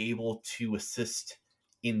 would be able to assist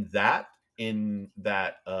in that, if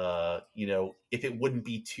it wouldn't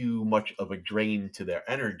be too much of a drain to their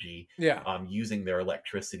energy, Yeah. using their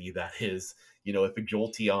electricity. That is, if a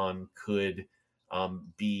Jolteon could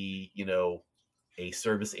be, a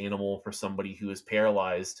service animal for somebody who is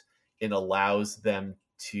paralyzed, and allows them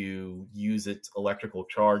to use its electrical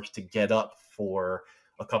charge to get up for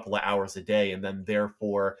a couple of hours a day, and then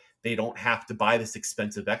therefore they don't have to buy this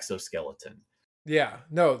expensive exoskeleton. Yeah.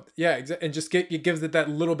 No. Yeah. And just it gives it that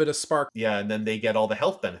little bit of spark. Yeah, and then they get all the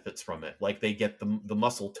health benefits from it. Like they get the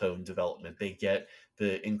muscle tone development, they get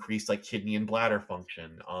the increased like kidney and bladder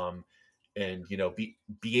function, and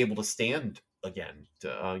be able to stand again,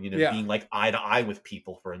 to, Yeah. being like eye to eye with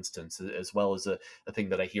people, for instance, as well as a thing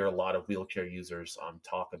that I hear a lot of wheelchair users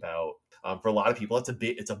talk about. For a lot of people, it's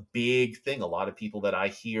a big thing. A lot of people that I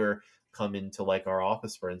hear come into like our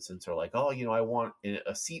office, for instance, are like, oh, I want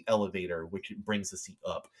a seat elevator, which brings the seat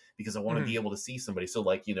up because I want to Hmm. be able to see somebody. So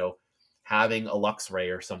like, having a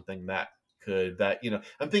Luxray or something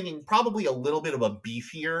I'm thinking probably a little bit of a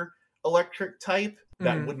beefier electric type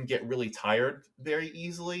that Hmm. wouldn't get really tired very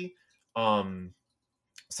easily. Um,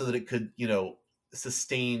 so that it could,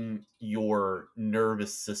 sustain your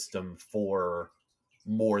nervous system for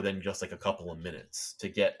more than just like a couple of minutes to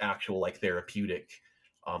get actual like therapeutic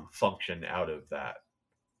function out of that.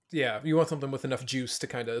 Yeah. You want something with enough juice to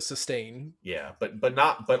kind of sustain. Yeah, but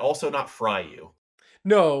also not fry you.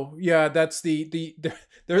 No. Yeah. That's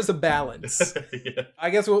there's a balance. Yeah. I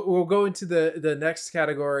guess we'll go into the next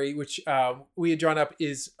category, which we had drawn up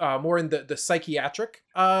is more in the psychiatric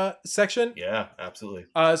section. Yeah, absolutely.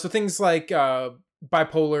 So things like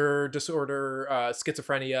bipolar disorder,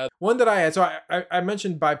 schizophrenia. One that I had, so I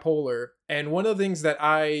mentioned bipolar, and one of the things that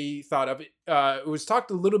I thought of, it was talked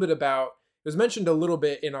a little bit about, it was mentioned a little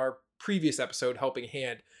bit in our previous episode, Helping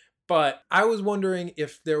Hand, but I was wondering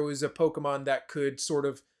if there was a Pokemon that could sort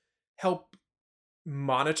of help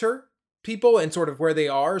monitor people and sort of where they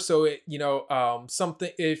are. So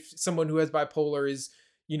something, if someone who has bipolar is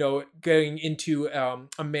going into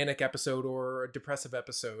a manic episode or a depressive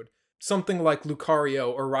episode. Something like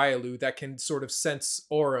Lucario or Riolu that can sort of sense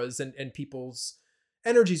auras and people's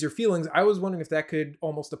energies or feelings. I was wondering if that could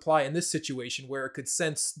almost apply in this situation where it could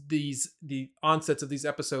sense the onsets of these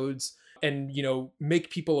episodes and, make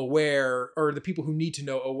people aware, or the people who need to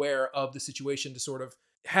know, aware of the situation to sort of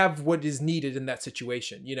have what is needed in that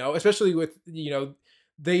situation, especially with,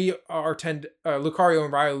 they are Lucario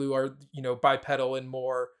and Riolu are, bipedal and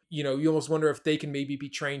more, you almost wonder if they can maybe be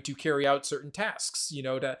trained to carry out certain tasks,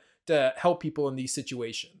 to help people in these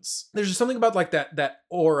situations. There's just something about like that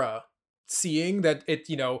aura seeing that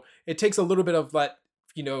it takes a little bit of that,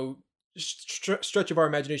 stretch of our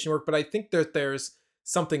imagination work, but I think there's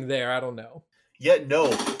something there. I don't know. Yeah,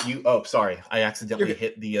 no, sorry. I accidentally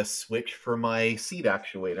hit the switch for my seat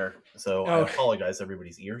actuator. So I apologize,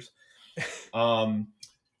 everybody's ears.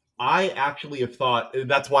 I actually have thought,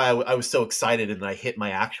 that's why I was so excited and I hit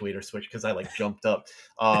my actuator switch because I like jumped up.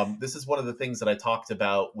 This is one of the things that I talked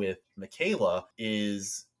about with Michaela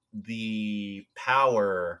is the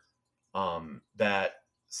power that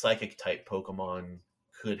psychic type Pokemon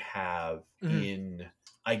could have in,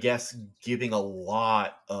 I guess, giving a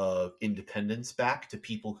lot of independence back to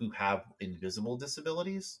people who have invisible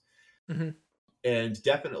disabilities. And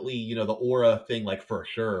definitely, the aura thing, like for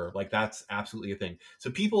sure, like that's absolutely a thing. So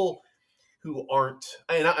people who aren't,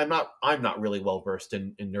 and I'm not really well versed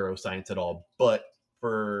in neuroscience at all, but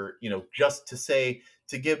for, just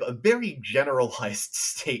to give a very generalized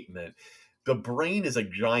statement, the brain is a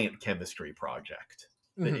giant chemistry project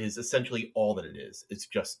that is essentially all that it is. It's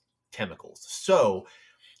just chemicals. So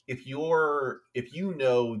if you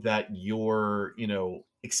know that you're,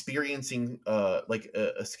 experiencing like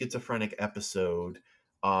a schizophrenic episode,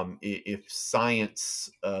 if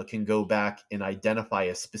science can go back and identify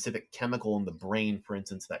a specific chemical in the brain, for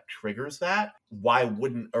instance, that triggers that, why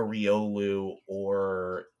wouldn't a Riolu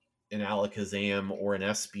or an Alakazam or an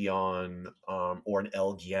Espeon or an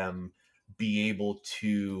Elgyem be able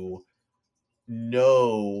to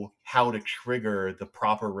know how to trigger the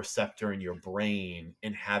proper receptor in your brain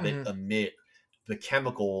and have it emit the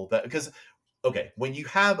chemical that, because when you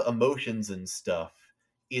have emotions and stuff,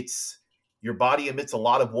 it's your body emits a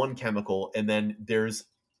lot of one chemical and then there's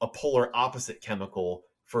a polar opposite chemical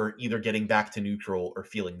for either getting back to neutral or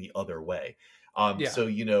feeling the other way.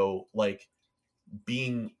 So like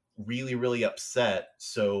being really, really upset,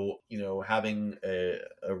 so having a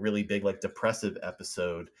really big like depressive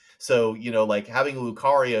episode, so like having a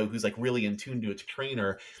Lucario who's like really in tune to its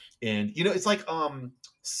trainer, and it's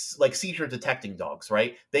like seizure detecting dogs,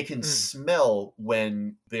 right? They can smell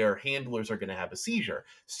when their handlers are going to have a seizure.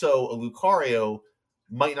 So a Lucario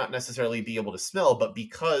might not necessarily be able to smell, but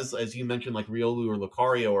because, as you mentioned, like Riolu or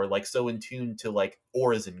Lucario are like so in tune to like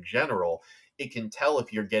auras in general, it can tell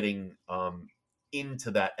if you're getting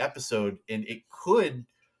into that episode, and it could,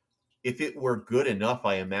 if it were good enough,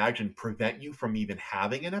 I imagine, prevent you from even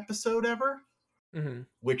having an episode ever.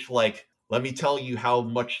 Which, like, let me tell you how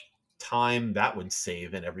much time that would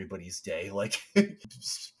save in everybody's day. Like,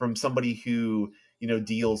 from somebody who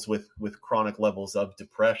deals with chronic levels of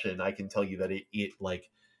depression, I can tell you that it like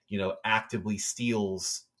actively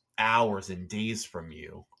steals hours and days from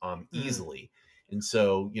you easily. And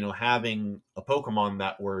so, having a Pokemon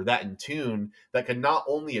that were that in tune, that could not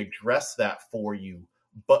only address that for you,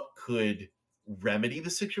 but could remedy the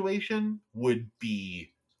situation, would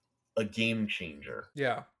be a game changer.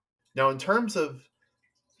 Yeah. Now, in terms of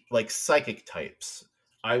like psychic types,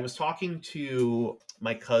 I was talking to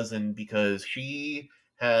my cousin because she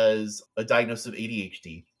has a diagnosis of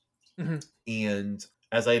ADHD. And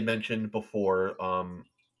as I had mentioned before,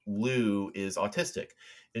 Lou is autistic.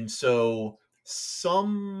 And so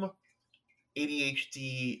some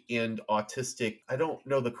ADHD and autistic, I don't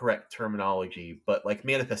know the correct terminology, but like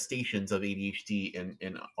manifestations of ADHD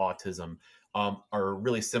and autism are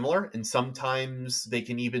really similar. And sometimes they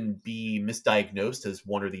can even be misdiagnosed as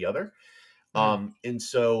one or the other. And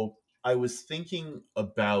so I was thinking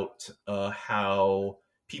about how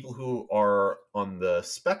people who are on the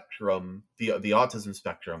spectrum, the autism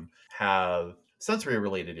spectrum, have sensory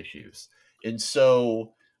related issues. And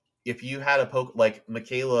so if you had like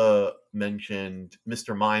Michaela mentioned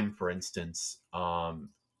Mr. Mime, for instance,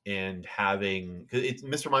 and having, because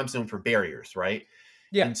Mr. Mime's known for barriers, right?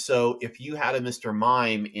 Yeah. And so if you had a Mr.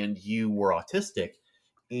 Mime and you were autistic,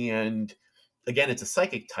 and again, it's a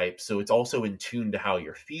psychic type, so it's also in tune to how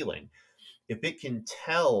you're feeling. If it can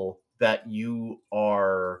tell that you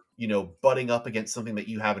are, butting up against something that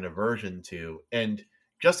you have an aversion to, and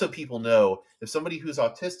just so people know, if somebody who's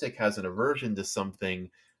autistic has an aversion to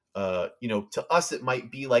something, to us, it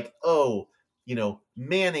might be like, oh,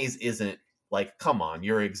 mayonnaise isn't like, come on,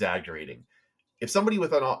 you're exaggerating. If somebody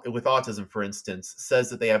with autism, for instance, says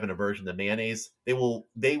that they have an aversion to mayonnaise, they will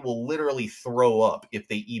literally throw up if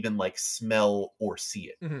they even like smell or see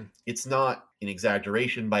it. Mm-hmm. It's not an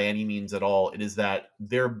exaggeration by any means at all. It is that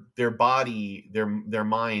their body, their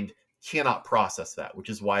mind cannot process that, which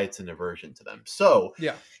is why it's an aversion to them. So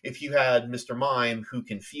yeah, if you had Mr. Mime who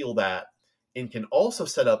can feel that and can also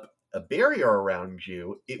set up a barrier around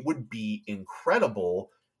you, it would be incredible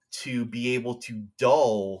to be able to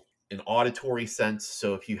dull an auditory sense.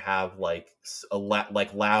 So if you have like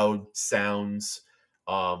loud sounds,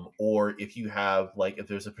 or if you have like, if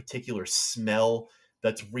there's a particular smell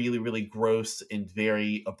that's really, really gross and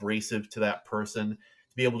very abrasive to that person,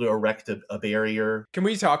 to be able to erect a barrier. Can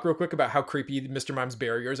we talk real quick about how creepy Mr. Mime's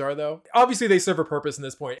barriers are, though? Obviously, they serve a purpose in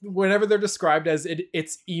this point. Whenever they're described as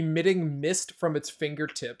it's emitting mist from its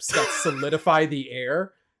fingertips that solidify the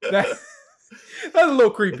air, that's a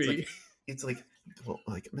little creepy. It's like well,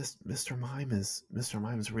 like Mr. Mime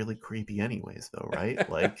is really creepy, anyways, though, right?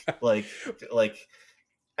 like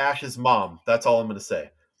Ash's mom. That's all I'm gonna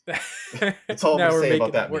say. That's all I'm gonna say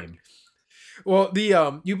about that meme. Well,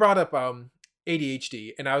 the you brought up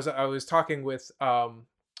ADHD, and I was talking with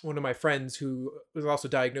one of my friends who was also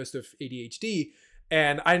diagnosed with ADHD,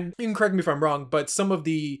 and you can correct me if I'm wrong, but some of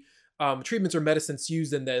the treatments or medicines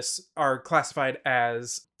used in this are classified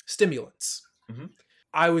as stimulants. Mm-hmm.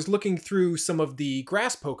 I was looking through some of the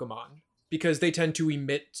grass Pokemon because they tend to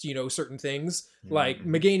emit, certain things. Like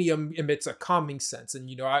Meganium emits a calming sense, and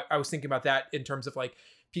I was thinking about that in terms of like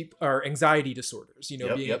people or anxiety disorders,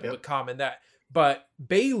 being able to calm in that. But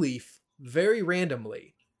Bayleaf, very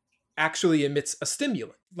randomly, actually emits a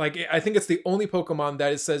stimulant. Like, I think it's the only Pokemon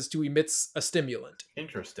that it says to emits a stimulant.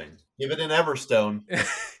 Interesting. Give it an Everstone.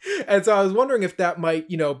 And so I was wondering if that might,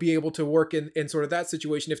 be able to work in sort of that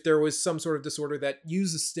situation. If there was some sort of disorder that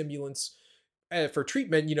uses stimulants for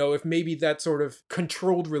treatment, if maybe that sort of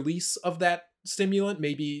controlled release of that stimulant,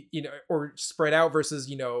 maybe, or spread out versus,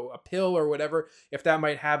 a pill or whatever, if that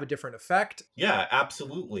might have a different effect. Yeah,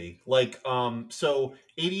 absolutely. Like, so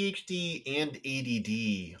ADHD and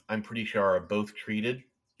ADD, I'm pretty sure are both treated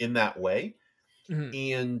in that way.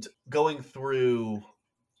 Mm-hmm. And going through,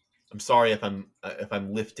 I'm sorry if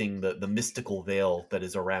I'm lifting the mystical veil that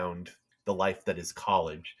is around the life that is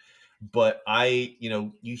college, but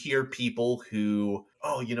you hear people who,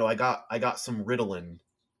 I got some Ritalin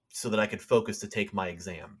so that I could focus to take my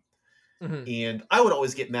exam. Mm-hmm. And I would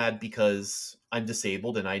always get mad because I'm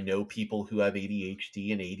disabled and I know people who have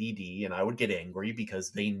ADHD and ADD, and I would get angry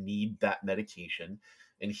because they need that medication.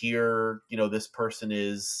 And here, this person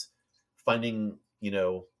is finding,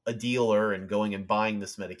 a dealer and going and buying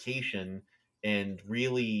this medication and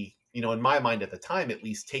really, in my mind at the time, at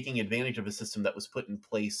least, taking advantage of a system that was put in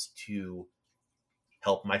place to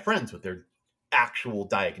help my friends with their actual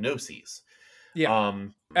diagnoses. Yeah.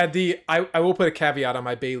 I will put a caveat on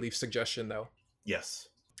my Bayleaf suggestion, though. Yes.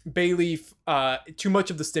 Bayleaf, too much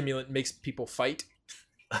of the stimulant makes people fight.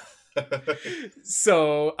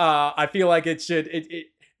 So I feel like it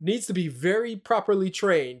needs to be very properly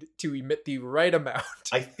trained to emit the right amount.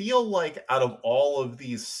 I feel like out of all of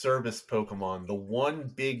these service Pokemon, the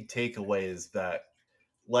one big takeaway is that,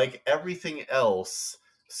 like everything else,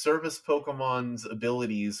 service Pokemon's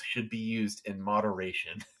abilities should be used in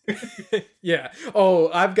moderation. Yeah. Oh,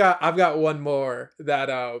 I've got one more that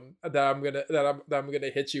I'm gonna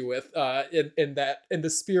hit you with in the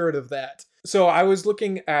spirit of that. So I was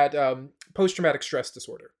looking at post-traumatic stress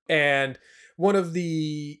disorder, and one of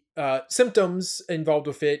the symptoms involved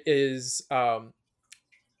with it is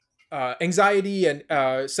anxiety and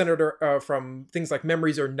centered from things like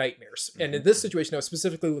memories or nightmares. And in this situation, I was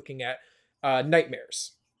specifically looking at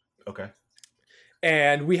nightmares. Okay.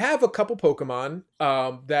 And we have a couple Pokemon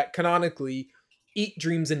that canonically eat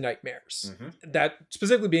dreams and nightmares. Mm-hmm. That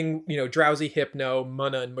specifically being, Drowsy, Hypno,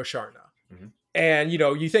 Munna, and Musharna. Mm-hmm. And,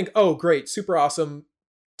 you think, oh, great, super awesome.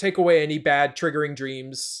 Take away any bad triggering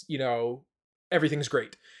dreams, everything's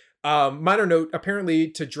great. Minor note,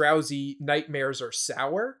 apparently to Drowsy, nightmares are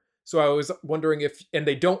sour. So I was wondering and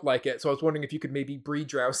they don't like it. So I was wondering if you could maybe breed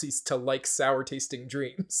Drowsies to like sour tasting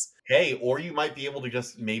dreams. Hey, or you might be able to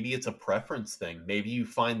maybe it's a preference thing. Maybe you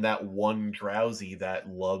find that one Drowsy that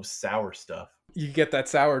loves sour stuff. You get that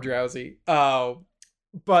sour Drowsy.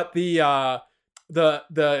 But the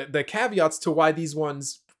caveats to why these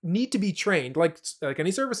ones need to be trained, like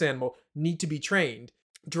any service animal, need to be trained.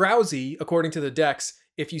 Drowsy, according to the Dex,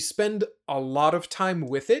 if you spend a lot of time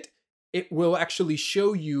with it, it will actually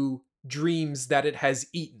show you dreams that it has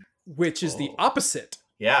eaten, which is the opposite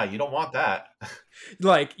Yeah, you don't want that.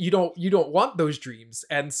 Like you don't want those dreams,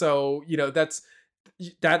 and so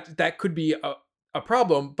that could be a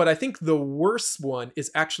problem. But I think the worst one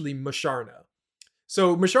is actually Musharna.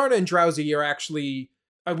 So Musharna and Drowsy are actually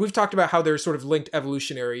we've talked about how they're sort of linked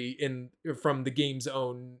evolutionary in from the game's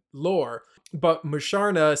own lore, but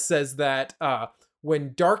Musharna says that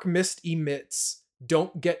when dark mist emits,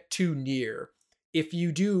 don't get too near. If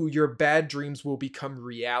you do, your bad dreams will become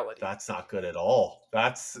reality. That's not good at all.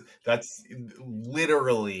 That's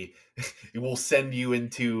literally it will send you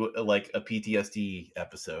into like a PTSD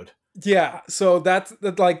episode. Yeah, so that's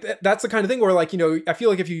the kind of thing where like, I feel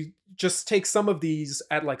like if you just take some of these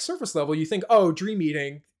at like surface level, you think, oh, dream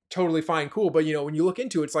eating, totally fine, cool. But when you look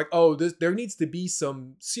into it, it's like, oh, there needs to be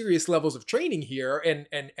some serious levels of training here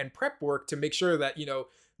and prep work to make sure that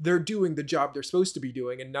they're doing the job they're supposed to be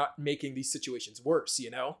doing and not making these situations worse.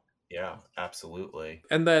 Yeah, absolutely.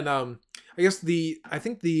 And then I guess I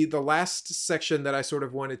think the last section that I sort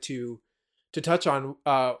of wanted to touch on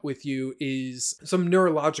with you is some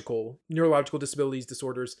neurological disabilities,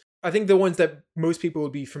 disorders. I think the ones that most people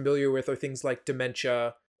would be familiar with are things like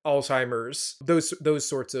dementia, Alzheimer's, those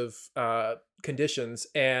sorts of conditions.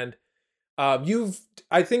 And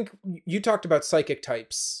I think you talked about psychic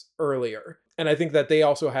types earlier, and I think that they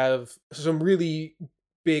also have some really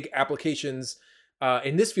big applications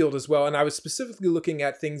in this field as well. And I was specifically looking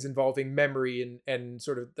at things involving memory and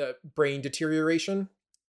sort of the brain deterioration,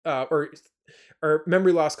 or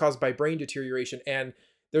memory loss caused by brain deterioration. And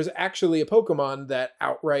there's actually a Pokemon that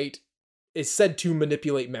outright is said to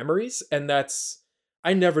manipulate memories, and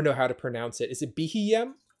I never know how to pronounce it. Is it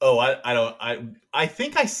Behem? Oh, I don't. I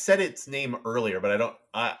think I said its name earlier, but I don't.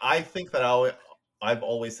 I think that I've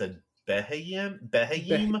always said Behem.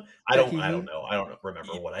 I don't know. I don't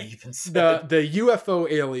remember what I even said. The UFO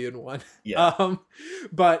alien one. Yeah.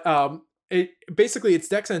 But its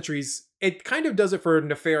dex entries. It kind of does it for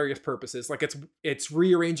nefarious purposes. Like it's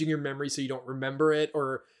rearranging your memory so you don't remember it,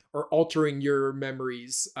 or altering your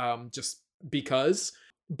memories just because.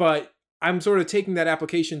 But I'm sort of taking that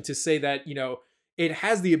application to say that it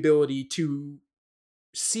has the ability to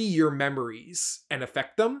see your memories and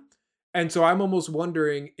affect them. And so I'm almost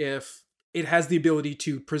wondering if it has the ability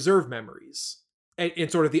to preserve memories,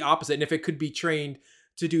 and sort of the opposite. And if it could be trained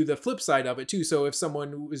to do the flip side of it too. So if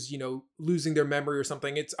someone was, losing their memory or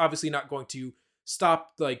something, it's obviously not going to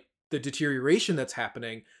stop like the deterioration that's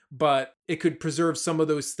happening, but it could preserve some of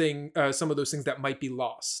those things that might be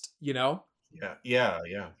lost, Yeah. Yeah.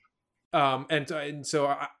 And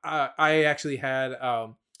so I actually had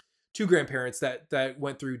two grandparents that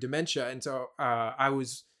went through dementia, and so I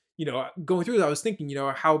was going through that, I was thinking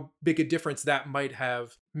how big a difference that might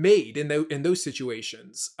have made in those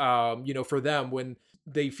situations, for them when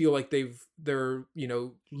they feel like they're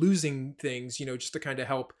losing things, just to kind of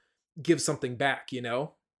help give something back.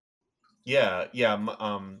 Yeah.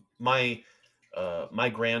 My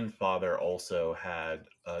grandfather also had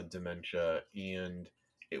dementia, and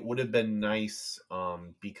it would have been nice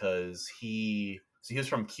because he was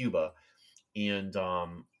from Cuba, and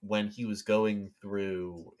when he was going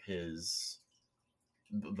through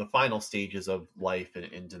the final stages of life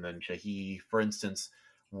in dementia, he, for instance,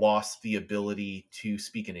 lost the ability to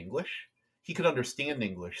speak in English. He could understand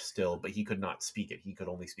English still, but he could not speak it. He could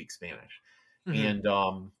only speak Spanish. Mm-hmm.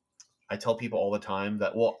 And I tell people all the time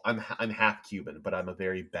that, well, I'm half Cuban, but I'm a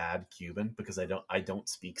very bad Cuban because I don't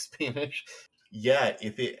speak Spanish. Yeah,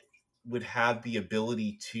 if it would have the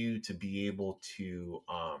ability to be able to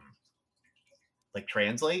like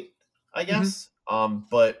translate, I guess.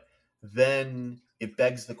 But then it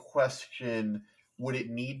begs the question, would it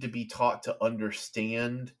need to be taught to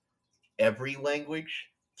understand every language?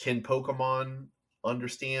 Can Pokemon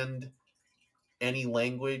understand any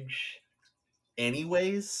language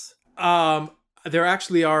anyways? There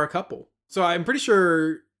actually are a couple. So I'm pretty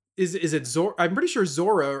sure is it Zor? I'm pretty sure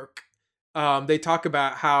Zoroark. They talk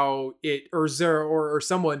about how it or Zero or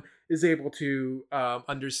someone is able to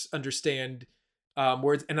understand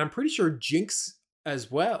words, and I'm pretty sure Jinx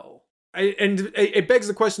as well. And it begs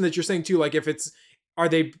the question that you're saying too, like if are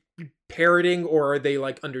they parroting or are they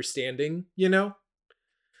like understanding? So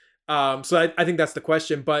I think that's the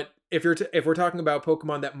question. But if we're talking about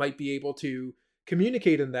Pokemon that might be able to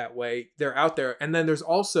communicate in that way, they're out there. And then there's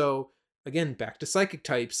also, again, back to psychic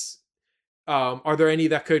types. Are there any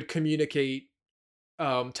that could communicate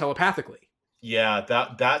telepathically? Yeah,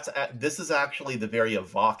 this is actually the very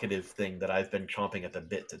evocative thing that I've been chomping at the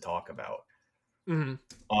bit to talk about.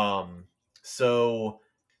 Mm-hmm. So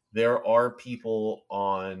there are people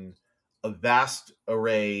on a vast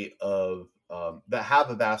array of that have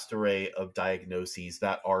a vast array of diagnoses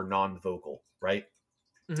that are non-vocal, right?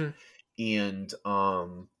 Mhm. And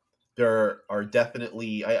there are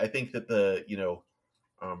definitely, I think that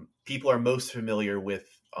people are most familiar with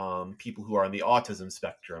people who are on the autism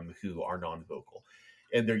spectrum who are nonvocal.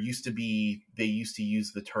 And they used to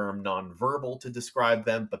use the term nonverbal to describe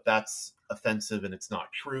them, but that's offensive and it's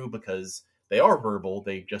not true because they are verbal.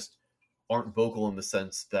 They just aren't vocal in the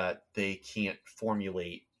sense that they can't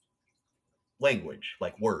formulate language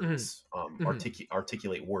like Mhm. words, Mhm.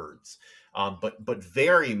 articulate words, but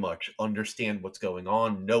very much understand what's going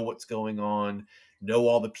on, know what's going on, know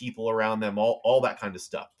all the people around them, all that kind of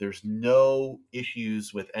stuff. There's no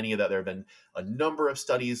issues with any of that. There have been a number of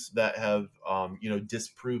studies that have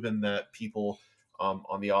disproven that people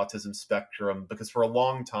on the autism spectrum, because for a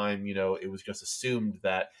long time, it was just assumed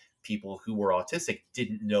that people who were autistic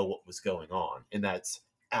didn't know what was going on, and that's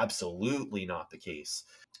absolutely not the case.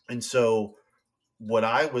 And so what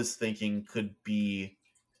I was thinking could be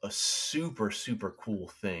a super, super cool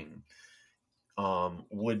thing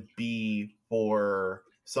would be for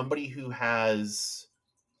somebody who has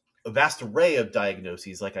a vast array of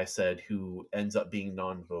diagnoses, like I said, who ends up being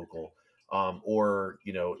non-vocal, or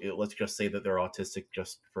let's just say that they're autistic,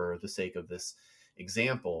 just for the sake of this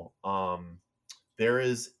example. There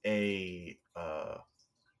is a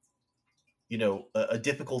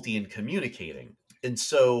difficulty in communicating, and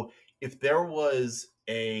so if there was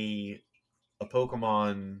a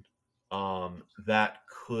Pokemon that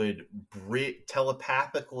could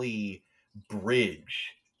telepathically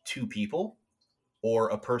bridge two people or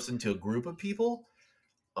a person to a group of people,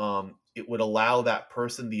 it would allow that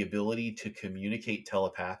person the ability to communicate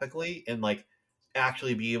telepathically and like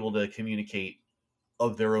actually be able to communicate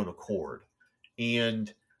of their own accord.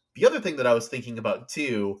 And the other thing that I was thinking about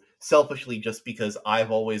too, selfishly, just because I've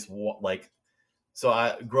always growing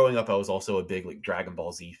up, I was also a big like Dragon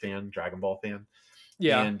Ball fan.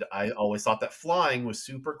 Yeah. And I always thought that flying was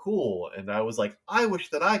super cool. And I was like, I wish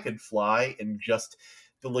that I could fly, and just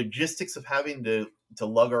the logistics of having to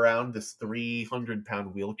lug around this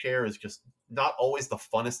 300-pound wheelchair is just not always the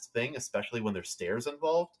funnest thing, especially when there's stairs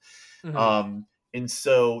involved. Mhm. And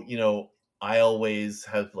so, I always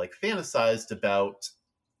have like fantasized about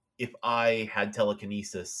if I had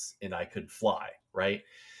telekinesis and I could fly, right?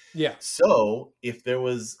 Yeah. So, if there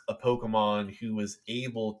was a Pokemon who was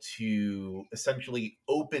able to essentially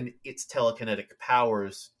open its telekinetic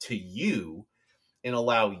powers to you and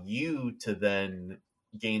allow you to then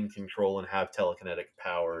gain control and have telekinetic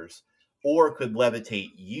powers, or could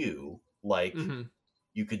levitate you, like Mhm.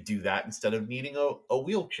 you could do that instead of needing a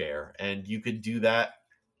wheelchair, and you could do that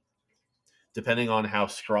depending on how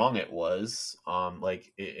strong it was, and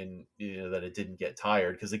that it didn't get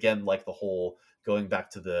tired. Because again, like the whole going back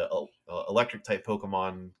to the electric type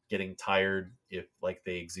Pokemon getting tired if like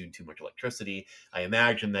they exude too much electricity, I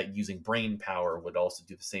imagine that using brain power would also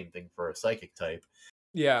do the same thing for a psychic type.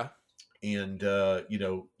 Yeah. And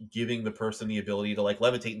giving the person the ability to like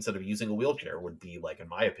levitate instead of using a wheelchair would be, like, in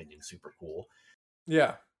my opinion, super cool.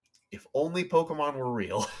 Yeah. If only Pokemon were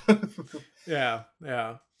real. Yeah.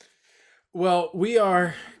 Yeah. Well, we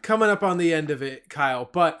are coming up on the end of it, Kyle,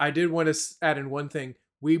 but I did want to add in one thing.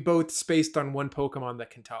 We both spaced on one Pokemon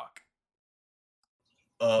that can talk.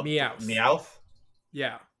 Meowth. Meowth.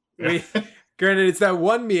 Yeah. We granted it's that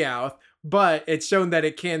one Meowth, but it's shown that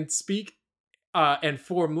it can speak and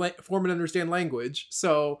form and understand language.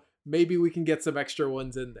 So maybe we can get some extra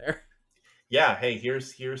ones in there. Yeah, hey,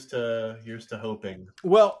 here's to hoping.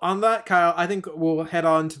 Well, on that, Kyle, I think we'll head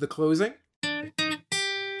on to the closing.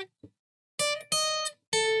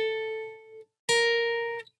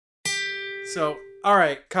 So, all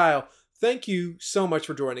right, Kyle, thank you so much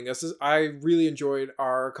for joining us. I really enjoyed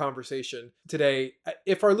our conversation today.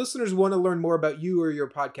 If our listeners want to learn more about you or your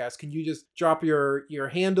podcast, can you just drop your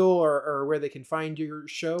handle or where they can find your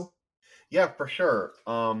show? Yeah, for sure.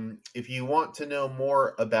 If you want to know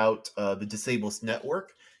more about the Disableist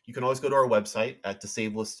Network, you can always go to our website at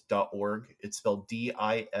disableist.org. It's spelled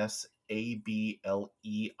DISABLEIST.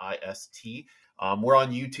 We're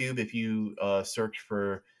on YouTube. If you search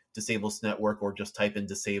for Disableist Network or just type in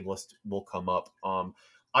Disableist, will come up. I'm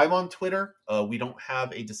on Twitter. We don't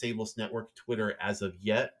have a Disableist Network Twitter as of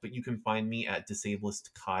yet, but you can find me at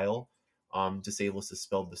Disableist Kyle. Disableist is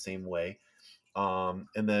spelled the same way.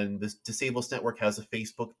 And then the Disableist Network has a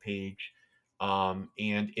Facebook page.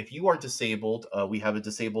 And if you are disabled, we have a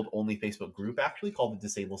disabled only Facebook group actually called the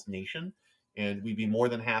Disableist Nation. And we'd be more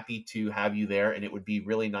than happy to have you there. And it would be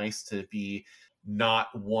really nice to be not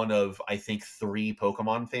one of, I think, 3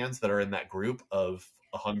 Pokemon fans that are in that group of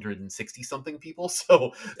 160 something people.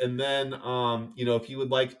 So, and then, if you would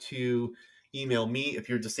like to email me if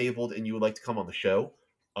you're disabled and you would like to come on the show,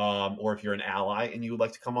 or if you're an ally and you would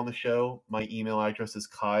like to come on the show, my email address is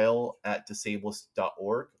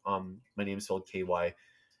kyle@disablest.org. My name is spelled KYLE.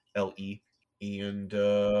 And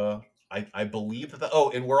I believe that,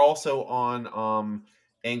 and we're also on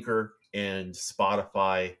Anchor and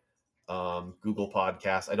Spotify, Google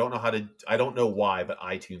Podcasts. I don't know why, but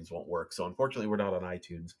iTunes won't work. So unfortunately we're not on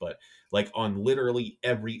iTunes, but like on literally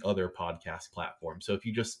every other podcast platform. So if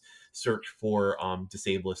you just search for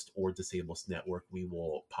Disablest or Disablest Network, we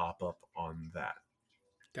will pop up on that.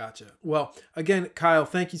 Gotcha. Well, again, Kyle,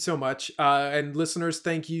 thank you so much. And listeners,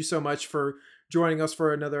 thank you so much for joining us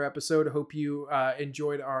for another episode. I hope you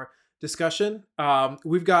enjoyed our discussion.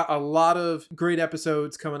 We've got a lot of great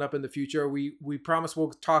episodes coming up in the future. We promise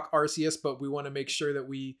we'll talk Arceus, but we want to make sure that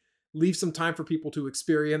we leave some time for people to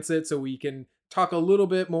experience it so we can talk a little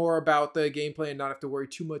bit more about the gameplay and not have to worry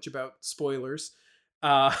too much about spoilers.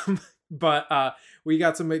 But we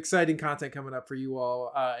got some exciting content coming up for you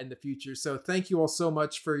all in the future. So thank you all so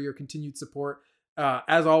much for your continued support.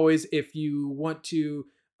 As always, if you want to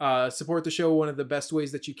support the show, one of the best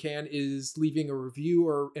ways that you can is leaving a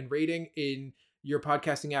review and rating in your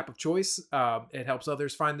podcasting app of choice. It helps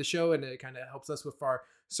others find the show, and it kind of helps us with our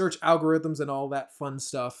search algorithms and all that fun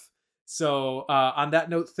stuff. So on that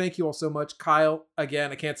note, thank you all so much. Kyle,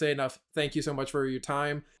 again, I can't say enough. Thank you so much for your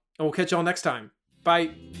time, and we'll catch y'all next time.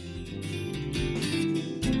 Bye.